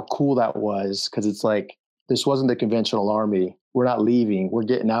thinking how cool that was, because it's like, this wasn't the conventional army. We're not leaving. We're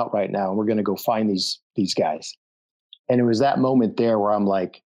getting out right now, and we're going to go find these guys. And it was that moment there where I'm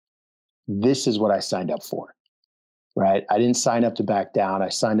like, this is what I signed up for, right? I didn't sign up to back down. I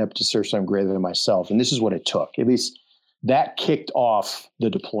signed up to serve something greater than myself. And this is what it took. At least that kicked off the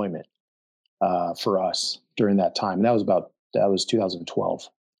deployment for us during that time. And that was 2012.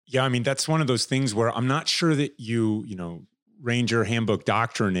 Yeah. I mean, that's one of those things where I'm not sure that Ranger handbook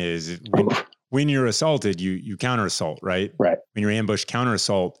doctrine is when you're assaulted, you counter assault, right? Right. When you're ambushed, counter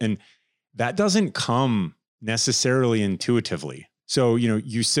assault. And that doesn't come necessarily intuitively. So,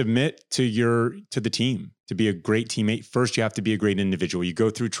 you submit to the team to be a great teammate. First, you have to be a great individual. You go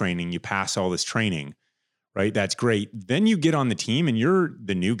through training, you pass all this training, right? That's great. Then you get on the team and you're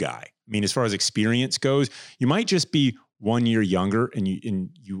the new guy. I mean, as far as experience goes, you might just be 1 year younger and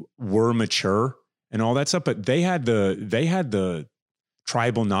you were mature and all that stuff, but they had the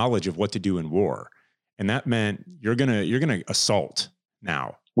tribal knowledge of what to do in war. And that meant you're going to assault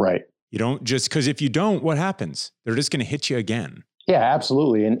now. Right. You don't just, because if you don't, what happens? They're just going to hit you again. Yeah,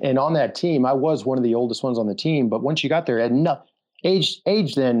 absolutely. And on that team, I was one of the oldest ones on the team, but once you got there,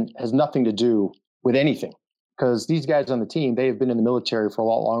 age then has nothing to do with anything, because these guys on the team, they have been in the military for a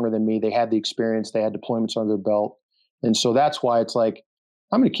lot longer than me. They had the experience, they had deployments under their belt. And so that's why it's like,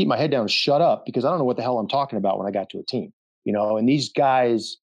 I'm going to keep my head down and shut up, because I don't know what the hell I'm talking about when I got to a team, and these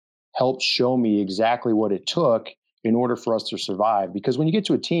guys helped show me exactly what it took in order for us to survive. Because when you get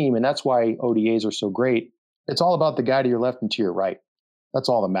to a team, and that's why ODAs are so great, it's all about the guy to your left and to your right. That's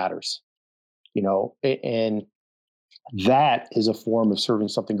all that matters, and that is a form of serving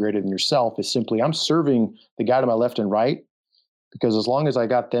something greater than yourself. Is simply, I'm serving the guy to my left and right, because as long as I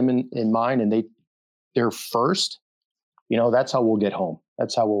got them in mind and they're first, that's how we'll get home.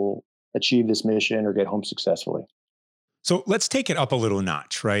 That's how we'll achieve this mission or get home successfully. So let's take it up a little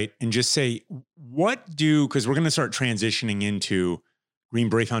notch, right? And just say, because we're going to start transitioning into Green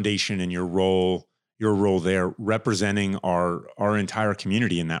Beret Foundation and your role there, representing our entire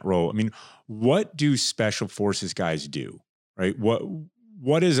community in that role. I mean, what do Special Forces guys do, right?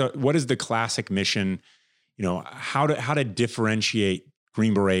 What is the classic mission? How to differentiate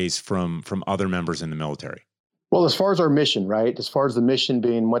Green Berets from other members in the military? Well, as far as our mission, right? As far as the mission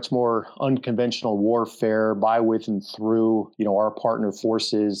being much more unconventional warfare by, with, and through, our partner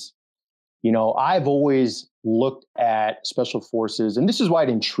forces, I've always looked at Special Forces, and this is why it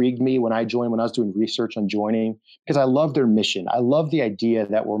intrigued me when I was doing research on joining, because I love their mission. I love the idea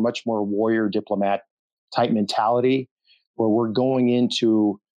that we're much more warrior diplomat type mentality, where we're going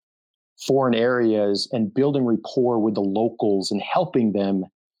into foreign areas and building rapport with the locals and helping them,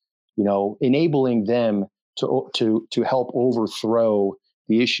 enabling them to help overthrow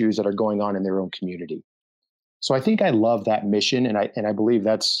the issues that are going on in their own community. So I think I love that mission, and I believe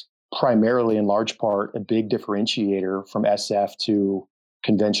that's primarily, in large part, a big differentiator from SF to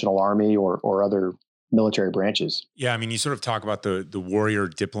conventional Army or other military branches. Yeah, I mean, you sort of talk about the warrior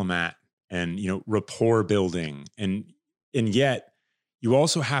diplomat and rapport building, and yet you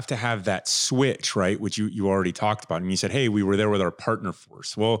also have to have that switch, right? Which you already talked about. And you said, hey, we were there with our partner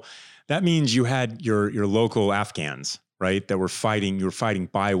force. Well, that means you had your local Afghans, right? That were fighting. You were fighting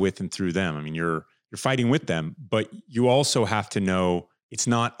by, with, and through them. I mean, you're fighting with them, but you also have to know it's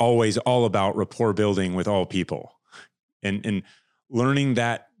not always all about rapport building with all people, and learning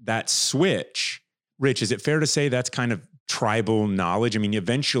that switch. Rich, is it fair to say that's kind of tribal knowledge? I mean,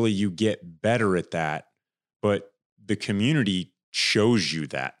 eventually you get better at that, but the community shows you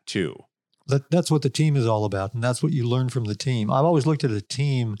that too. That's what the team is all about, and that's what you learn from the team. I've always looked at a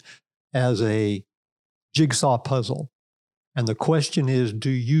team as a jigsaw puzzle, and the question is, do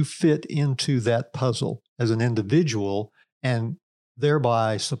you fit into that puzzle as an individual and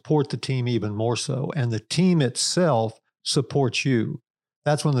thereby support the team even more so? And the team itself supports you.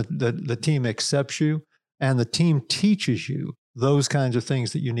 That's when the team accepts you, and the team teaches you those kinds of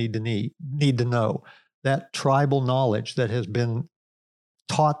things that you need to know. That tribal knowledge that has been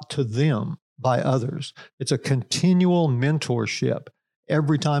taught to them by others. It's a continual mentorship.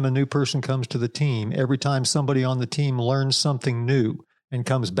 Every time a new person comes to the team, every time somebody on the team learns something new and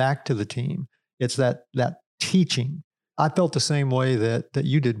comes back to the team, it's that teaching. I felt the same way that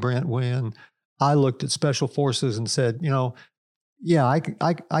you did, Brent, when I looked at Special Forces and said, yeah,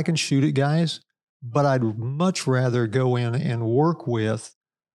 I can shoot at guys, but I'd much rather go in and work with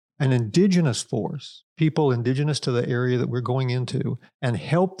an indigenous force, people indigenous to the area that we're going into, and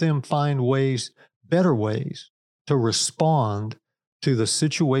help them find better ways to respond to the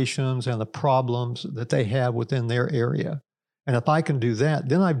situations and the problems that they have within their area. And if I can do that,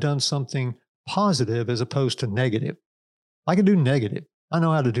 then I've done something positive as opposed to negative. I can do negative. I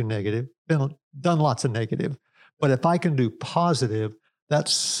know how to do negative. Done lots of negative. But if I can do positive,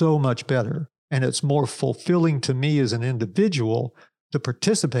 that's so much better. And it's more fulfilling to me as an individual to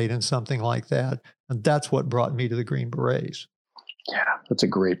participate in something like that. And that's what brought me to the Green Berets. Yeah, that's a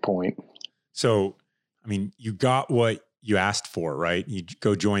great point. So, I mean, you got what you asked for, right? You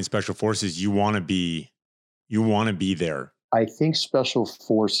go join Special Forces. You want to be there. I think Special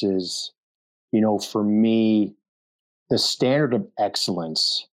Forces, for me, the standard of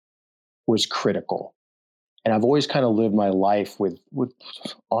excellence was critical. And I've always kind of lived my life with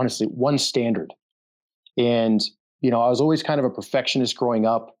honestly one standard. And, I was always kind of a perfectionist growing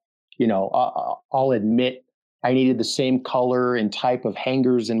up. I'll admit I needed the same color and type of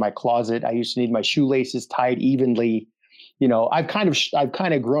hangers in my closet. I used to need my shoelaces tied evenly. I've kind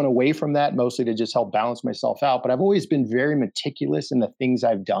of grown away from that, mostly to just help balance myself out. But I've always been very meticulous in the things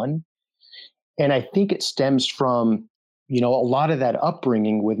I've done. And I think it stems from, a lot of that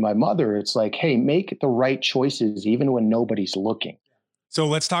upbringing with my mother. It's like, hey, make the right choices even when nobody's looking. So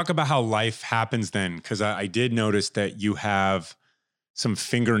let's talk about how life happens then, because I did notice that you have some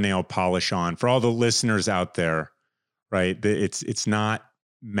fingernail polish on. For all the listeners out there, right? It's not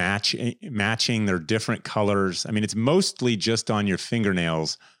matching. They're different colors. I mean, it's mostly just on your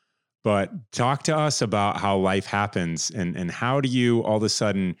fingernails. But talk to us about how life happens and how do you all of a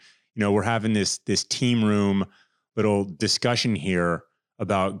sudden, we're having this team room little discussion here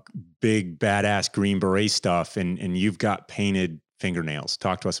about big badass Green Beret stuff, and you've got painted fingernails.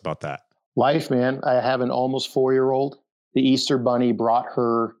 Talk to us about that. Life, man. I have an almost 4-year-old. The Easter Bunny brought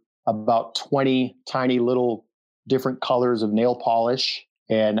her about 20 tiny little different colors of nail polish,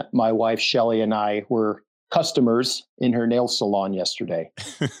 and my wife Shelly and I were customers in her nail salon yesterday.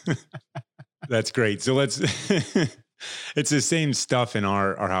 That's great. So let's. It's the same stuff in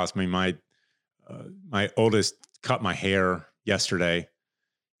our house. I mean, my oldest cut my hair yesterday.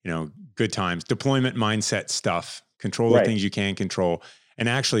 Good times. Deployment mindset stuff. Control the things you can control. And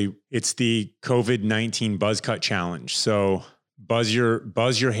actually, it's the COVID-19 buzz cut challenge. So buzz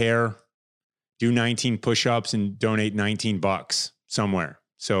your hair, do 19 push-ups, and donate $19 somewhere.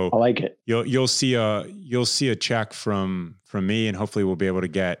 So I like it. You'll see a check from me, and hopefully we'll be able to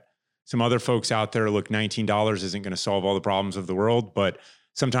get some other folks out there. Look, $19 isn't going to solve all the problems of the world, but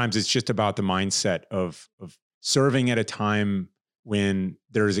sometimes it's just about the mindset of serving at a time when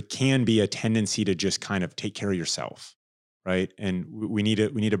can be a tendency to just kind of take care of yourself, right? And we need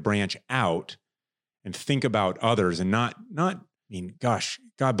to branch out and think about others, and not. I mean, gosh,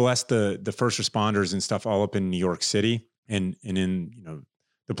 God bless the first responders and stuff all up in New York City and in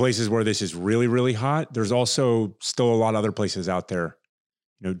the places where this is really, really hot. There's also still a lot of other places out there,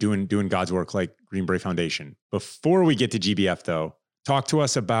 doing God's work, like Green Beret Foundation. Before we get to GBF though, talk to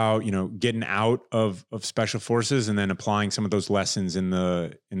us about, getting out of Special Forces and then applying some of those lessons in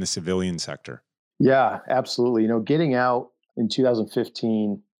the civilian sector. Yeah, absolutely. Getting out in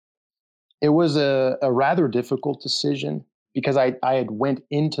 2015, it was a rather difficult decision because I had went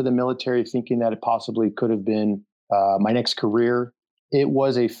into the military thinking that it possibly could have been my next career. It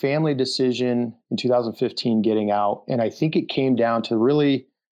was a family decision in 2015 getting out. And I think it came down to really,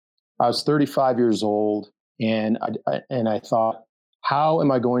 I was 35 years old and I thought, how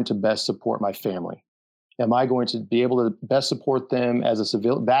am I going to best support my family? Am I going to be able to best support them as a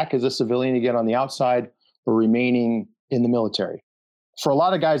civilian again on the outside, or remaining in the military? For a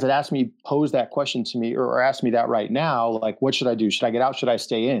lot of guys that pose that question to me or ask me that right now, like, what should I do? Should I get out? Should I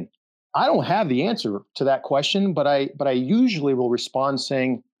stay in? I don't have the answer to that question, but I usually will respond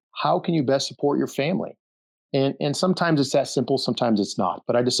saying, how can you best support your family? And sometimes it's that simple, sometimes it's not.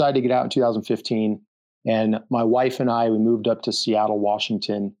 But I decided to get out in 2015. And my wife and we moved up to Seattle,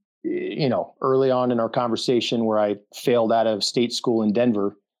 Washington, early on in our conversation where I failed out of state school in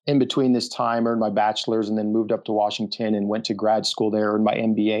Denver. In between this time, earned my bachelor's and then moved up to Washington and went to grad school there, earned my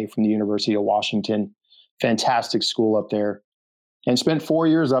MBA from the University of Washington. Fantastic school up there. And spent 4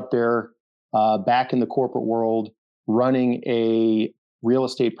 years up there, back in the corporate world, running a real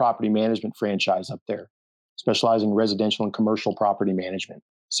estate property management franchise up there, specializing in residential and commercial property management.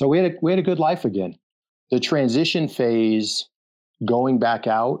 So we had a good life again. The transition phase, going back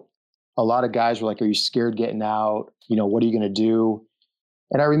out, a lot of guys were like, are you scared getting out? What are you going to do?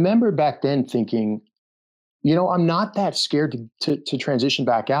 And I remember back then thinking, I'm not that scared to transition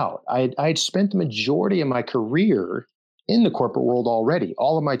back out. I had spent the majority of my career in the corporate world already,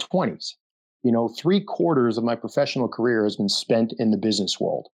 all of my 20s. 3/4 of my professional career has been spent in the business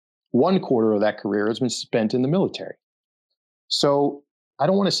world. 1/4 of that career has been spent in the military. So I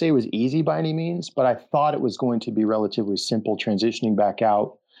don't want to say it was easy by any means, but I thought it was going to be relatively simple transitioning back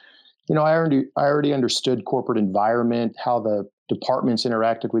out. I already understood corporate environment, how the departments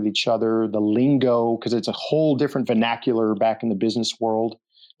interacted with each other, the lingo, because it's a whole different vernacular back in the business world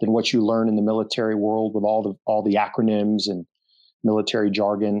than what you learn in the military world with all the acronyms and military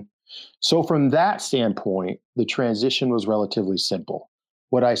jargon. So from that standpoint, the transition was relatively simple.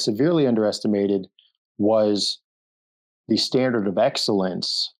 What I severely underestimated was the standard of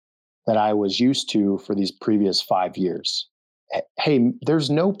excellence that I was used to for these previous 5 years. Hey, there's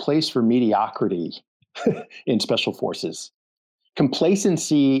no place for mediocrity in special forces.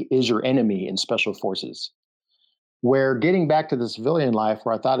 Complacency is your enemy in special forces. Where getting back to the civilian life,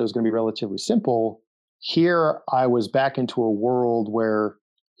 where I thought it was going to be relatively simple, here I was back into a world where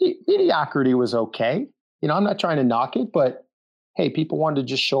mediocrity was okay. I'm not trying to knock it, but hey, people wanted to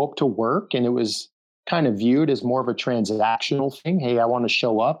just show up to work, and it was kind of viewed as more of a transactional thing. Hey, I want to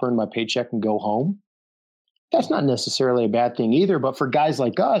show up, earn my paycheck, and go home. That's not necessarily a bad thing either, but for guys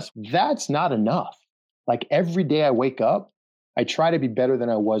like us, that's not enough. Like every day I wake up, I try to be better than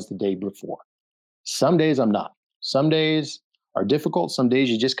I was the day before. Some days I'm not. Some days are difficult. Some days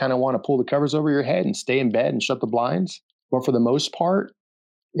you just kind of want to pull the covers over your head and stay in bed and shut the blinds. But for the most part,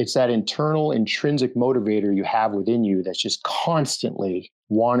 it's that internal intrinsic motivator you have within you that's just constantly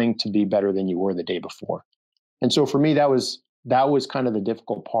wanting to be better than you were the day before. And so for me, that was kind of the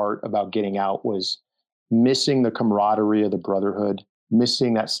difficult part about getting out, was missing the camaraderie of the brotherhood,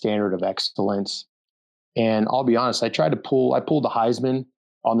 missing that standard of excellence. And I'll be honest, I pulled the Heisman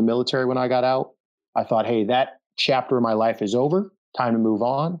on the military when I got out. I thought, hey, that chapter of my life is over. Time to move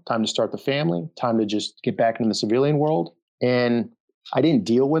on, time to start the family, time to just get back into the civilian world. And I didn't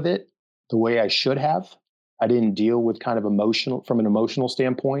deal with it the way I should have. I didn't deal with kind of from an emotional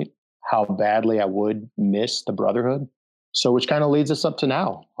standpoint, how badly I would miss the brotherhood. So which kind of leads us up to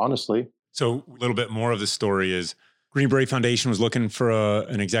now, honestly. So a little bit more of the story is Green Beret Foundation was looking for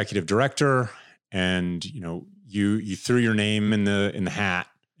an executive director, and you threw your name in the hat.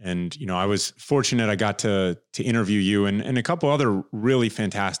 And I was fortunate I got to interview you and a couple other really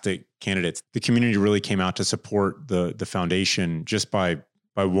fantastic candidates. The community really came out to support the foundation just by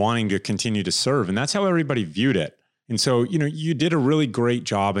wanting to continue to serve, and that's how everybody viewed it. And so you did a really great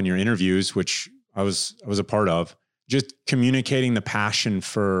job in your interviews, which I was a part of, just communicating the passion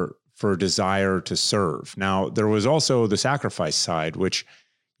for desire to serve. Now, there was also the sacrifice side, which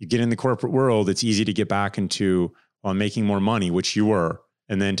you get in the corporate world, it's easy to get back into making more money, which you were,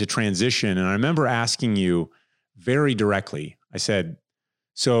 and then to transition. And I remember asking you very directly, I said,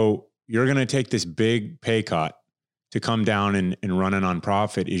 so you're going to take this big pay cut to come down and run a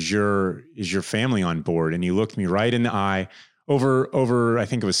nonprofit. Is your family on board? And you looked me right in the eye over, I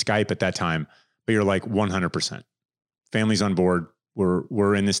think it was Skype at that time, but you're like 100%. Family's on board.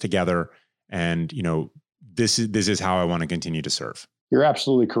 We're in this together, and this is how I want to continue to serve. You're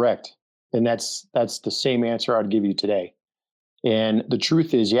absolutely correct, and that's the same answer I'd give you today. And the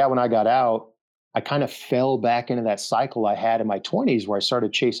truth is, when I got out, I kind of fell back into that cycle I had in my 20s, where I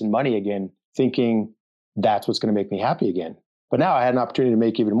started chasing money again, thinking that's what's going to make me happy again. But now I had an opportunity to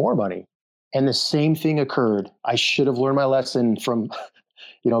make even more money, and the same thing occurred. I should have learned my lesson from,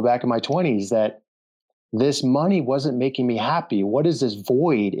 back in my 20s, that this money wasn't making me happy. What is this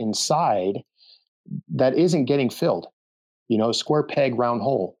void inside that isn't getting filled? Square peg, round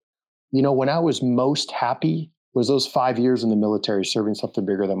hole. When I was most happy was those 5 years in the military serving something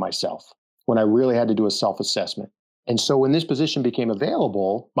bigger than myself, when I really had to do a self-assessment. And so when this position became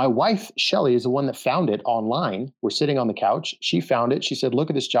available, my wife, Shelly, is the one that found it online. We're sitting on the couch. She found it. She said, look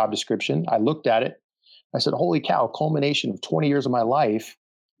at this job description. I looked at it. I said, holy cow, culmination of 20 years of my life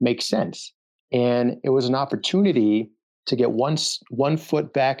makes sense. And it was an opportunity to get one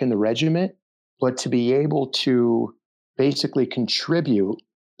foot back in the regiment, but to be able to basically contribute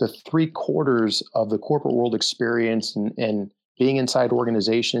the 3/4 of the corporate world experience and being inside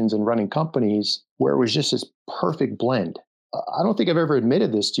organizations and running companies, where it was just this perfect blend. I don't think I've ever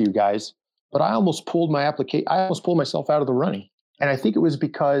admitted this to you guys, but I almost pulled myself out of the running. And I think it was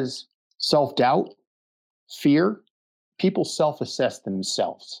because self-doubt, fear, people self-assess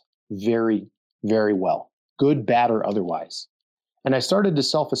themselves very, very well, good, bad, or otherwise. And I started to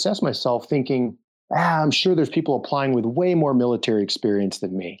self-assess myself thinking, I'm sure there's people applying with way more military experience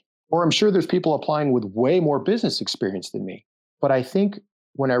than me, or I'm sure there's people applying with way more business experience than me. But I think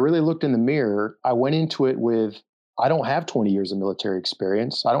when I really looked in the mirror, I went into it with, I don't have 20 years of military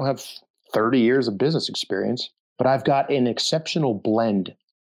experience. I don't have 30 years of business experience, but I've got an exceptional blend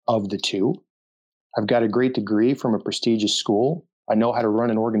of the two. I've got a great degree from a prestigious school. I know how to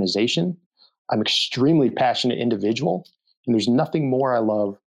run an organization. I'm an extremely passionate individual, and there's nothing more I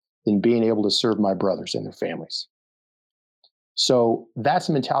love than being able to serve my brothers and their families. So that's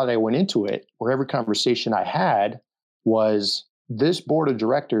the mentality I went into it, where every conversation I had was, this board of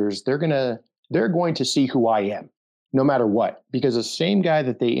directors, they're going to see who I am, no matter what, because the same guy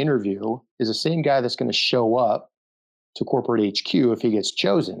that they interview is the same guy that's going to show up to corporate HQ if he gets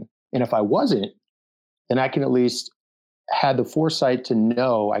chosen. And if I wasn't, then I can at least had the foresight to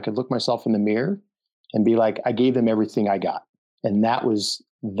know I could look myself in the mirror and be like, I gave them everything I got. And that was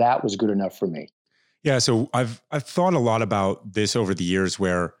good enough for me. Yeah. So I've thought a lot about this over the years,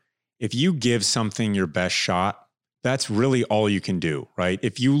 where if you give something your best shot, that's really all you can do, right?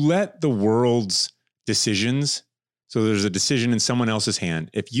 If you let the world's decisions, so there's a decision in someone else's hand,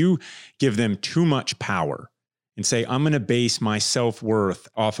 if you give them too much power and say, I'm going to base my self-worth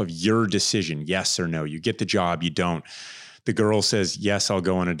off of your decision, yes or no, you get the job, you don't. The girl says, yes, I'll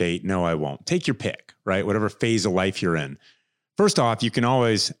go on a date. No, I won't. Take your pick, right? Whatever phase of life you're in. First off, you can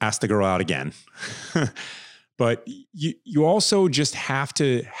always ask the girl out again. But you also just have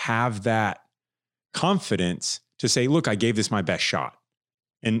to have that confidence to say, look, I gave this my best shot.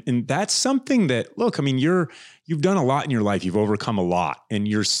 And that's something that, look, I mean, you've done a lot in your life. You've overcome a lot, and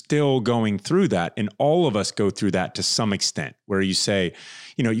you're still going through that. And all of us go through that to some extent, where you say,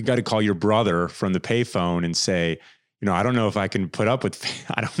 you got to call your brother from the payphone and say, I don't know if I can put up with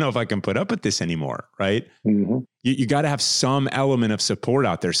this anymore. Right. Mm-hmm. You got to have some element of support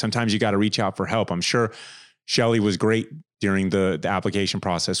out there. Sometimes you got to reach out for help. I'm sure Shelly was great during the application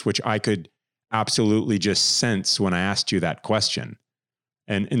process, which I could absolutely just sense when I asked you that question.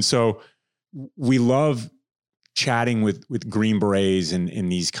 And so we love chatting with Green Berets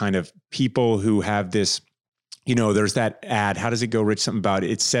and these kind of people who have this, there's that ad. How does it go, Rich? Something about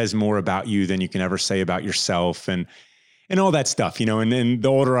it says more about you than you can ever say about yourself, and all that stuff, and then the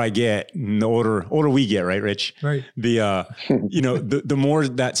older I get, and the older we get, right, Rich? Right. The, the more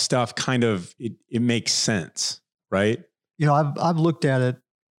that stuff kind of, it makes sense, right? I've looked at it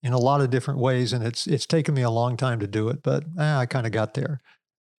in a lot of different ways, and it's taken me a long time to do it, but I kind of got there.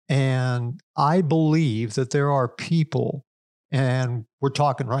 And I believe that there are people, and we're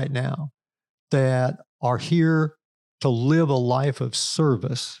talking right now, that are here to live a life of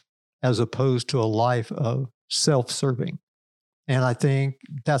service as opposed to a life of self-serving. And I think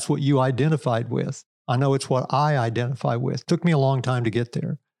that's what you identified with. I know it's what I identify with. Took me a long time to get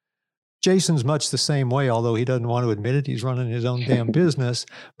there. Jason's much the same way, although he doesn't want to admit it. He's running his own damn business,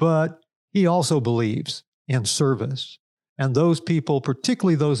 but he also believes in service. And those people,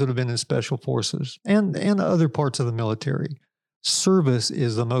 particularly those that have been in special forces and other parts of the military, service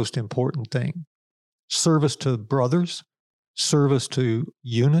is the most important thing. Service to brothers, service to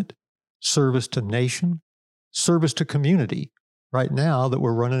unit, service to nation, service to community. Right now that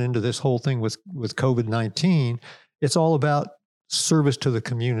we're running into this whole thing with COVID-19, it's all about service to the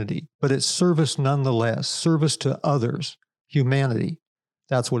community, but it's service nonetheless, service to others, humanity.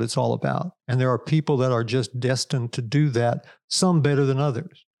 That's what it's all about. And there are people that are just destined to do that, some better than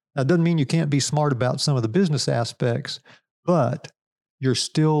others. That doesn't mean you can't be smart about some of the business aspects, but you're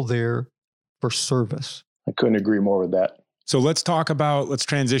still there for service. I couldn't agree more with that. So let's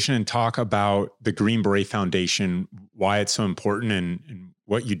transition and talk about the Green Beret Foundation, why it's so important and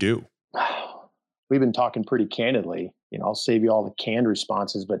what you do. We've been talking pretty candidly. I'll save you all the canned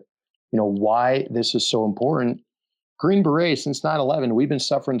responses, but why this is so important. Green Beret, since 9/11, we've been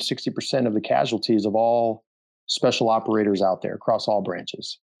suffering 60% of the casualties of all special operators out there across all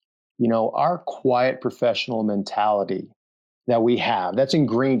branches. Our quiet professional mentality that we have, that's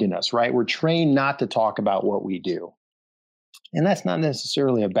ingrained in us, right? We're trained not to talk about what we do. And that's not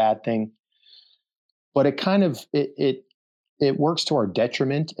necessarily a bad thing, but it kind of, it works to our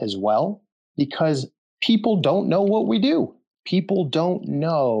detriment as well, because people don't know what we do. People don't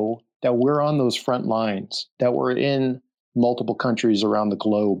know that we're on those front lines, that we're in multiple countries around the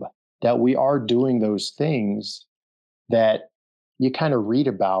globe, that we are doing those things that you kind of read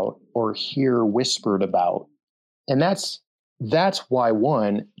about or hear whispered about. And that's why,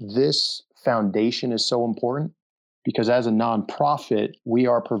 one, this foundation is so important, because as a nonprofit, we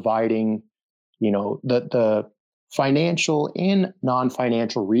are providing, the financial and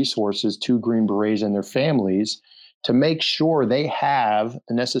non-financial resources to Green Berets and their families to make sure they have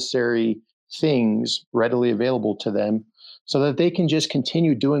the necessary things readily available to them so that they can just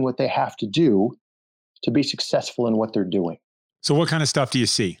continue doing what they have to do to be successful in what they're doing. So what kind of stuff do you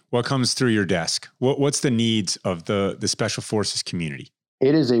see? What comes through your desk? What's the needs of the Special Forces community?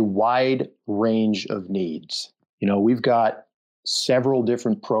 It is a wide range of needs. We've got several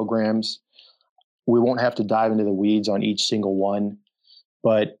different programs. We won't have to dive into the weeds on each single one,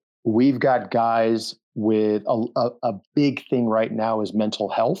 but we've got guys with a big thing right now is mental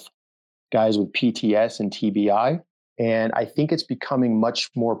health, guys with PTS and TBI. And I think it's becoming much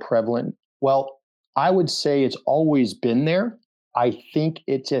more prevalent. Well, I would say it's always been there. I think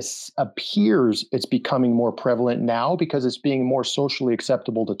it just appears it's becoming more prevalent now because it's being more socially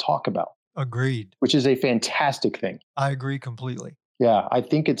acceptable to talk about. Agreed. which is a fantastic thing. I agree completely. Yeah, I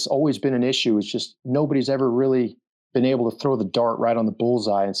think it's always been an issue. It's just nobody's ever really been able to throw the dart right on the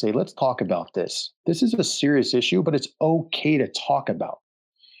bullseye and say, let's talk about this. This is a serious issue, but it's okay to talk about.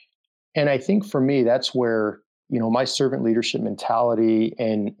 And I think for me, that's where, my servant leadership mentality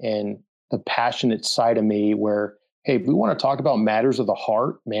and the passionate side of me where, hey, if we want to talk about matters of the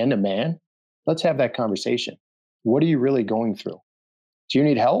heart, man to man, let's have that conversation. What are you really going through? Do you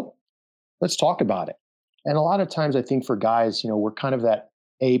need help? Let's talk about it. And a lot of times I think for guys, we're kind of that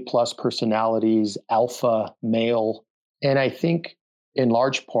A+ personalities, alpha male. And I think in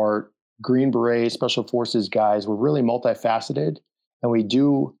large part, Green Beret, Special Forces guys, we're really multifaceted, and we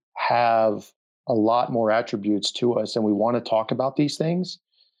do have a lot more attributes to us, and we want to talk about these things.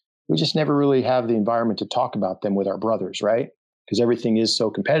 We just never really have the environment to talk about them with our brothers, right? Because everything is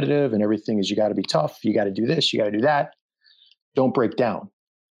so competitive and everything is, you got to be tough, you got to do this, you got to do that. Don't break down.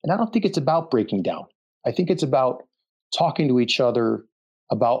 And I don't think it's about breaking down. I think it's about talking to each other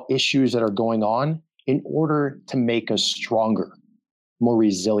about issues that are going on in order to make us stronger, more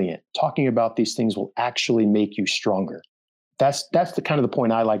resilient. Talking about these things will actually make you stronger. That's the kind of the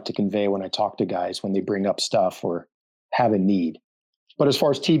point I like to convey when I talk to guys when they bring up stuff or have a need. But as far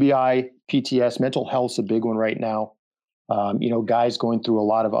as TBI, PTS, mental health's a big one right now. Guys going through a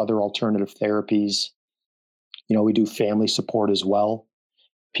lot of other alternative therapies. We do family support as well.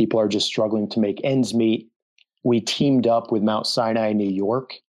 People are just struggling to make ends meet. We teamed up with Mount Sinai, New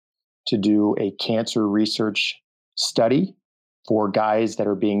York, to do a cancer research study for guys that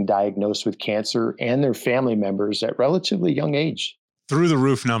are being diagnosed with cancer and their family members at relatively young age. Through the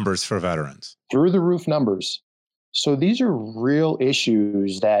roof numbers for veterans. Through the roof numbers. So these are real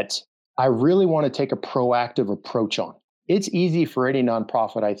issues that I really want to take a proactive approach on. It's easy for any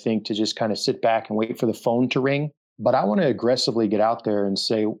nonprofit, I think, to just kind of sit back and wait for the phone to ring. But I want to aggressively get out there and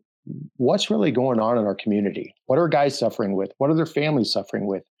say, what's really going on in our community? What are guys suffering with? What are their families suffering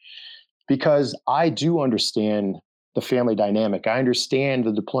with? Because I do understand the family dynamic. I understand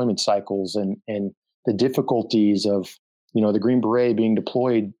the deployment cycles and the difficulties of, the Green Beret being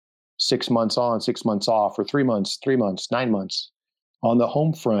deployed 6 months on, 6 months off, or 3 months, 9 months. On the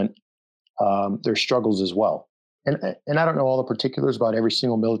home front, there's struggles as well. And I don't know all the particulars about every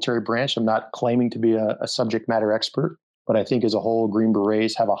single military branch. I'm not claiming to be a subject matter expert, but I think as a whole, Green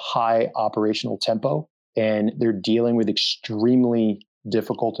Berets have a high operational tempo, and they're dealing with extremely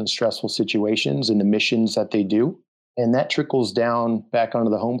difficult and stressful situations in the missions that they do. And that trickles down back onto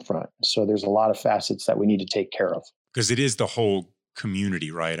the home front. So there's a lot of facets that we need to take care of. Because it is the whole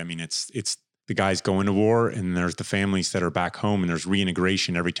community, right? I mean, it's the guys going to war, and there's the families that are back home, and there's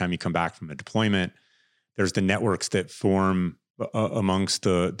reintegration every time you come back from a deployment. There's the networks that form amongst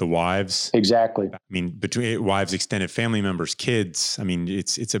the wives. Exactly. I mean, between wives, extended family members, kids. I mean,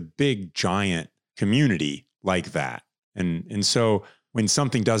 it's a big, giant community like that. And so when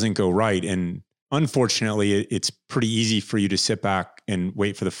something doesn't go right, and unfortunately, it's pretty easy for you to sit back and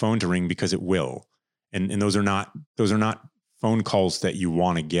wait for the phone to ring, because it will. And those are not phone calls that you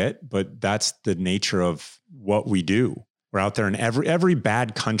want to get, but that's the nature of what we do. We're out there in every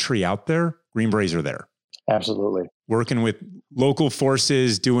bad country out there. Green Berets are there. Absolutely. Working with local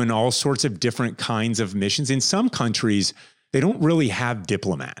forces, doing all sorts of different kinds of missions. In some countries, they don't really have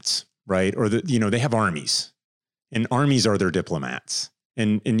diplomats, right? Or they have armies, and armies are their diplomats.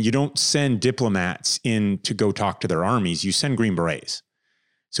 And you don't send diplomats in to go talk to their armies. You send Green Berets.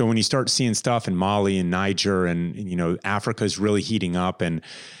 So when you start seeing stuff in Mali and Niger and Africa is really heating up and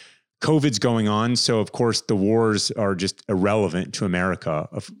COVID's going on. So of course the wars are just irrelevant to America,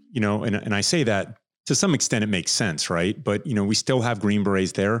 and I say that to some extent it makes sense, right? But, we still have Green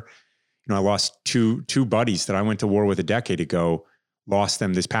Berets there. I lost two buddies that I went to war with a decade ago, lost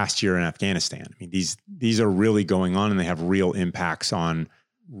them this past year in Afghanistan. I mean, these are really going on, and they have real impacts on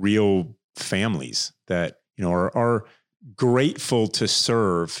real families that, are grateful to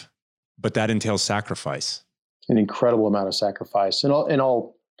serve, but that entails sacrifice. An incredible amount of sacrifice. And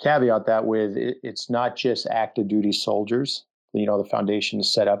I'll caveat that with it's not just active duty soldiers. The foundation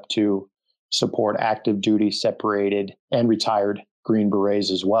is set up to support active duty, separated, and retired Green Berets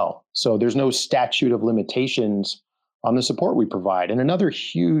as well. So there's no statute of limitations on the support we provide. And another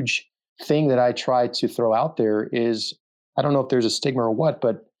huge thing that I try to throw out there is, I don't know if there's a stigma or what,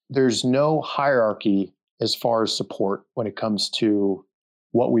 but there's no hierarchy as far as support when it comes to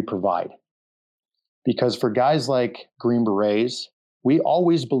what we provide. Because for guys like Green Berets, we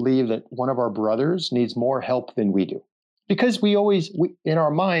always believe that one of our brothers needs more help than we do. Because we in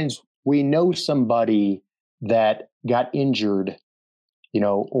our minds, we know somebody that got injured,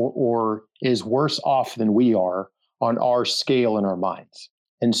 or is worse off than we are on our scale in our minds.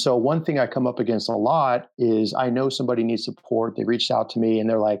 And so one thing I come up against a lot is I know somebody needs support. They reached out to me and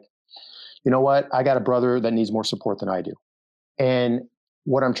they're like, you know what? I got a brother that needs more support than I do. And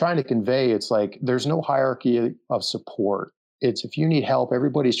what I'm trying to convey, it's like there's no hierarchy of support. It's if you need help,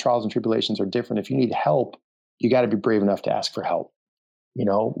 everybody's trials and tribulations are different. If you need help, you got to be brave enough to ask for help.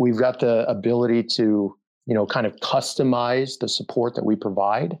 We've got the ability to, kind of customize the support that we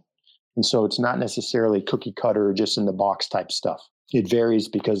provide. And so it's not necessarily cookie cutter, just in the box type stuff. It varies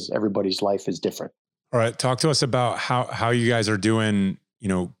because everybody's life is different. All right. Talk to us about how you guys are doing,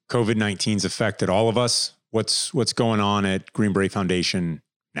 COVID-19's affected all of us. What's going on at Green Beret Foundation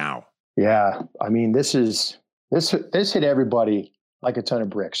now? Yeah. I mean, this hit everybody like a ton of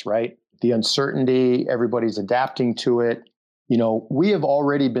bricks, right? The uncertainty, everybody's adapting to it. We have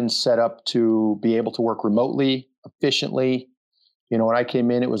already been set up to be able to work remotely, efficiently. When I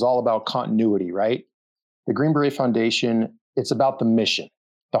came in, it was all about continuity, right? The Green Beret Foundation, it's about the mission.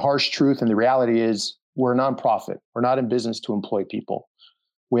 The harsh truth and the reality is we're a nonprofit. We're not in business to employ people.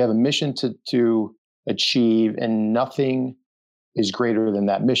 We have a mission to achieve, and nothing is greater than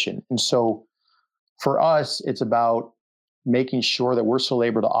that mission. And so for us, it's about making sure that we're still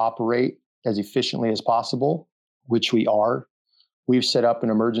able to operate as efficiently as possible, which we are. We've set up an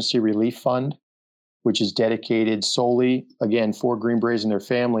emergency relief fund, which is dedicated solely, again, for Green Berets and their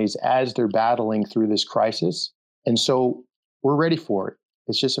families as they're battling through this crisis. And so we're ready for it.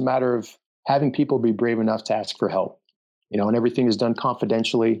 It's just a matter of having people be brave enough to ask for help, and everything is done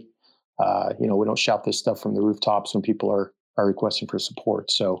confidentially. We don't shout this stuff from the rooftops when people are requesting for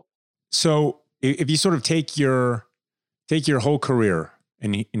support. So if you sort of take your whole career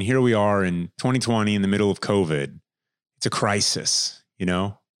and here we are in 2020 in the middle of COVID, it's a crisis,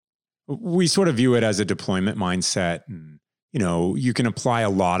 we sort of view it as a deployment mindset. And, you can apply a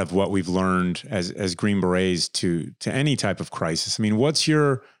lot of what we've learned as Green Berets to any type of crisis. I mean, what's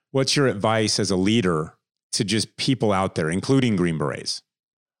your advice as a leader to just people out there, including Green Berets?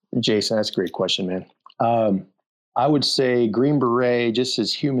 Jason, that's a great question, man. I would say Green Beret, just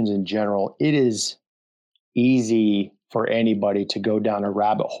as humans in general, it is easy for anybody to go down a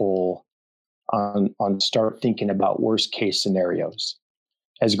rabbit hole on start thinking about worst case scenarios.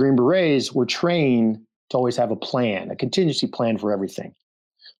 As Green Berets, we're trained to always have a plan, a contingency plan for everything.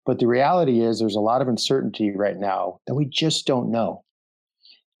 But the reality is there's a lot of uncertainty right now that we just don't know.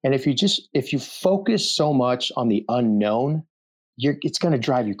 And if you focus so much on the unknown, it's going to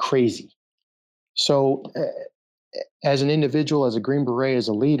drive you crazy. So as an individual, as a Green Beret, as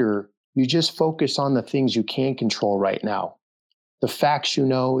a leader, you just focus on the things you can control right now. The facts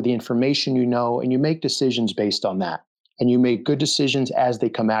the information and you make decisions based on that. And you make good decisions as they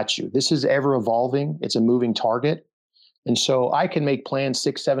come at you. This is ever evolving. It's a moving target. And so I can make plans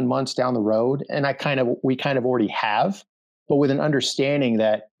 6-7 months down the road, and we kind of already have, but with an understanding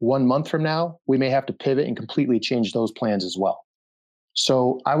that 1 month from now, we may have to pivot and completely change those plans as well.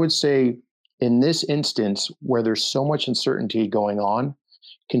 So I would say in this instance where there's so much uncertainty going on,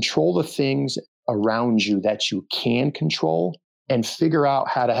 control the things around you that you can control and figure out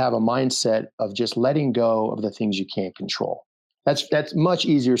how to have a mindset of just letting go of the things you can't control. That's much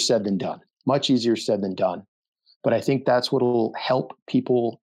easier said than done. But I think that's what will help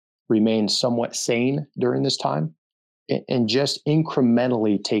people remain somewhat sane during this time and just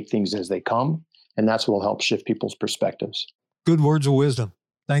incrementally take things as they come. And that's what will help shift people's perspectives. Good words of wisdom.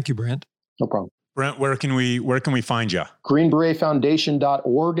 Thank you, Brent. No problem. Brent, where can we find you?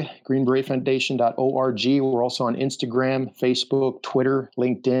 GreenBeretFoundation.org, GreenBeretFoundation.org. We're also on Instagram, Facebook, Twitter,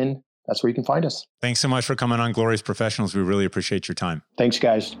 LinkedIn. That's where you can find us. Thanks so much for coming on Glorious Professionals. We really appreciate your time. Thanks,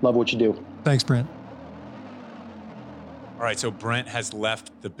 guys. Love what you do. Thanks, Brent. All right, so Brent has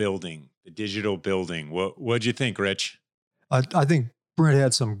left the building, the digital building. What'd you think, Rich? I think Brent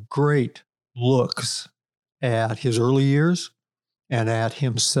had some great looks at his early years and at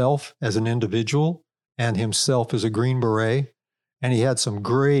himself as an individual and himself as a Green Beret. And he had some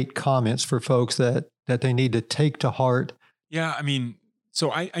great comments for folks that they need to take to heart. Yeah, I mean, so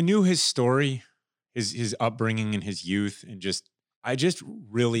I knew his story, his upbringing and his youth, and I just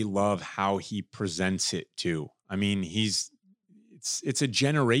really love how he presents it too. I mean, it's a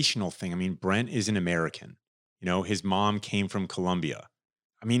generational thing. I mean, Brent is an American. His mom came from Colombia.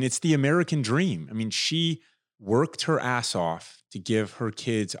 I mean, it's the American dream. I mean, she worked her ass off to give her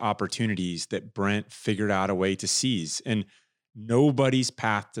kids opportunities that Brent figured out a way to seize. And nobody's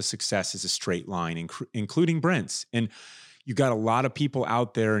path to success is a straight line, including Brent's. And you got a lot of people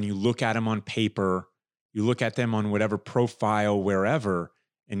out there and you look at them on paper, you look at them on whatever profile, wherever,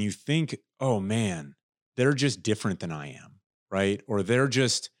 and you think, oh man, they're just different than I am, right? Or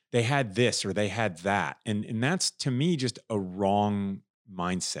they had this or they had that. And that's to me just a wrong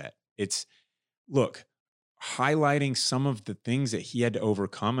mindset. It's, look, highlighting some of the things that he had to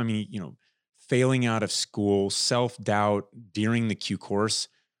overcome. I mean, failing out of school, self-doubt during the Q course,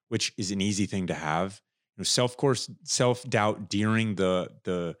 which is an easy thing to have. Self-doubt during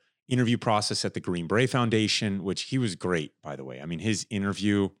the interview process at the Green Beret Foundation, which he was great, by the way. I mean, his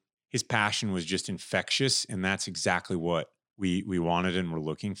passion was just infectious, and that's exactly what we wanted and were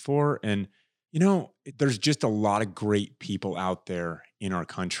looking for. And, there's just a lot of great people out there in our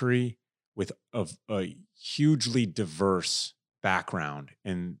country with a hugely diverse background,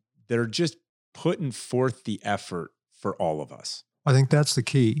 and they're just putting forth the effort for all of us. I think that's the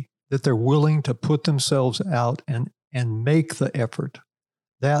key, that they're willing to put themselves out and make the effort.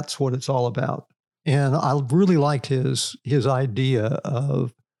 That's what it's all about. And I really liked his idea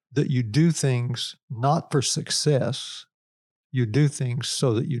of that you do things not for success, you do things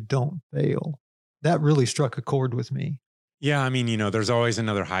so that you don't fail. That really struck a chord with me. Yeah, I mean, there's always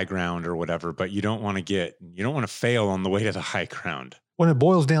another high ground or whatever, but you don't want to fail on the way to the high ground. When it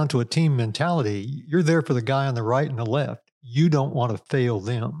boils down to a team mentality, you're there for the guy on the right and the left. You don't want to fail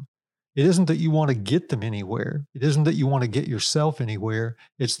them. It isn't that you want to get them anywhere. It isn't that you want to get yourself anywhere.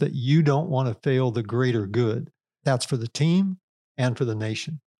 It's that you don't want to fail the greater good. That's for the team and for the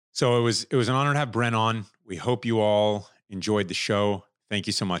nation. So it was an honor to have Brent on. We hope you all enjoyed the show. Thank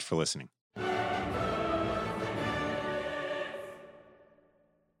you so much for listening.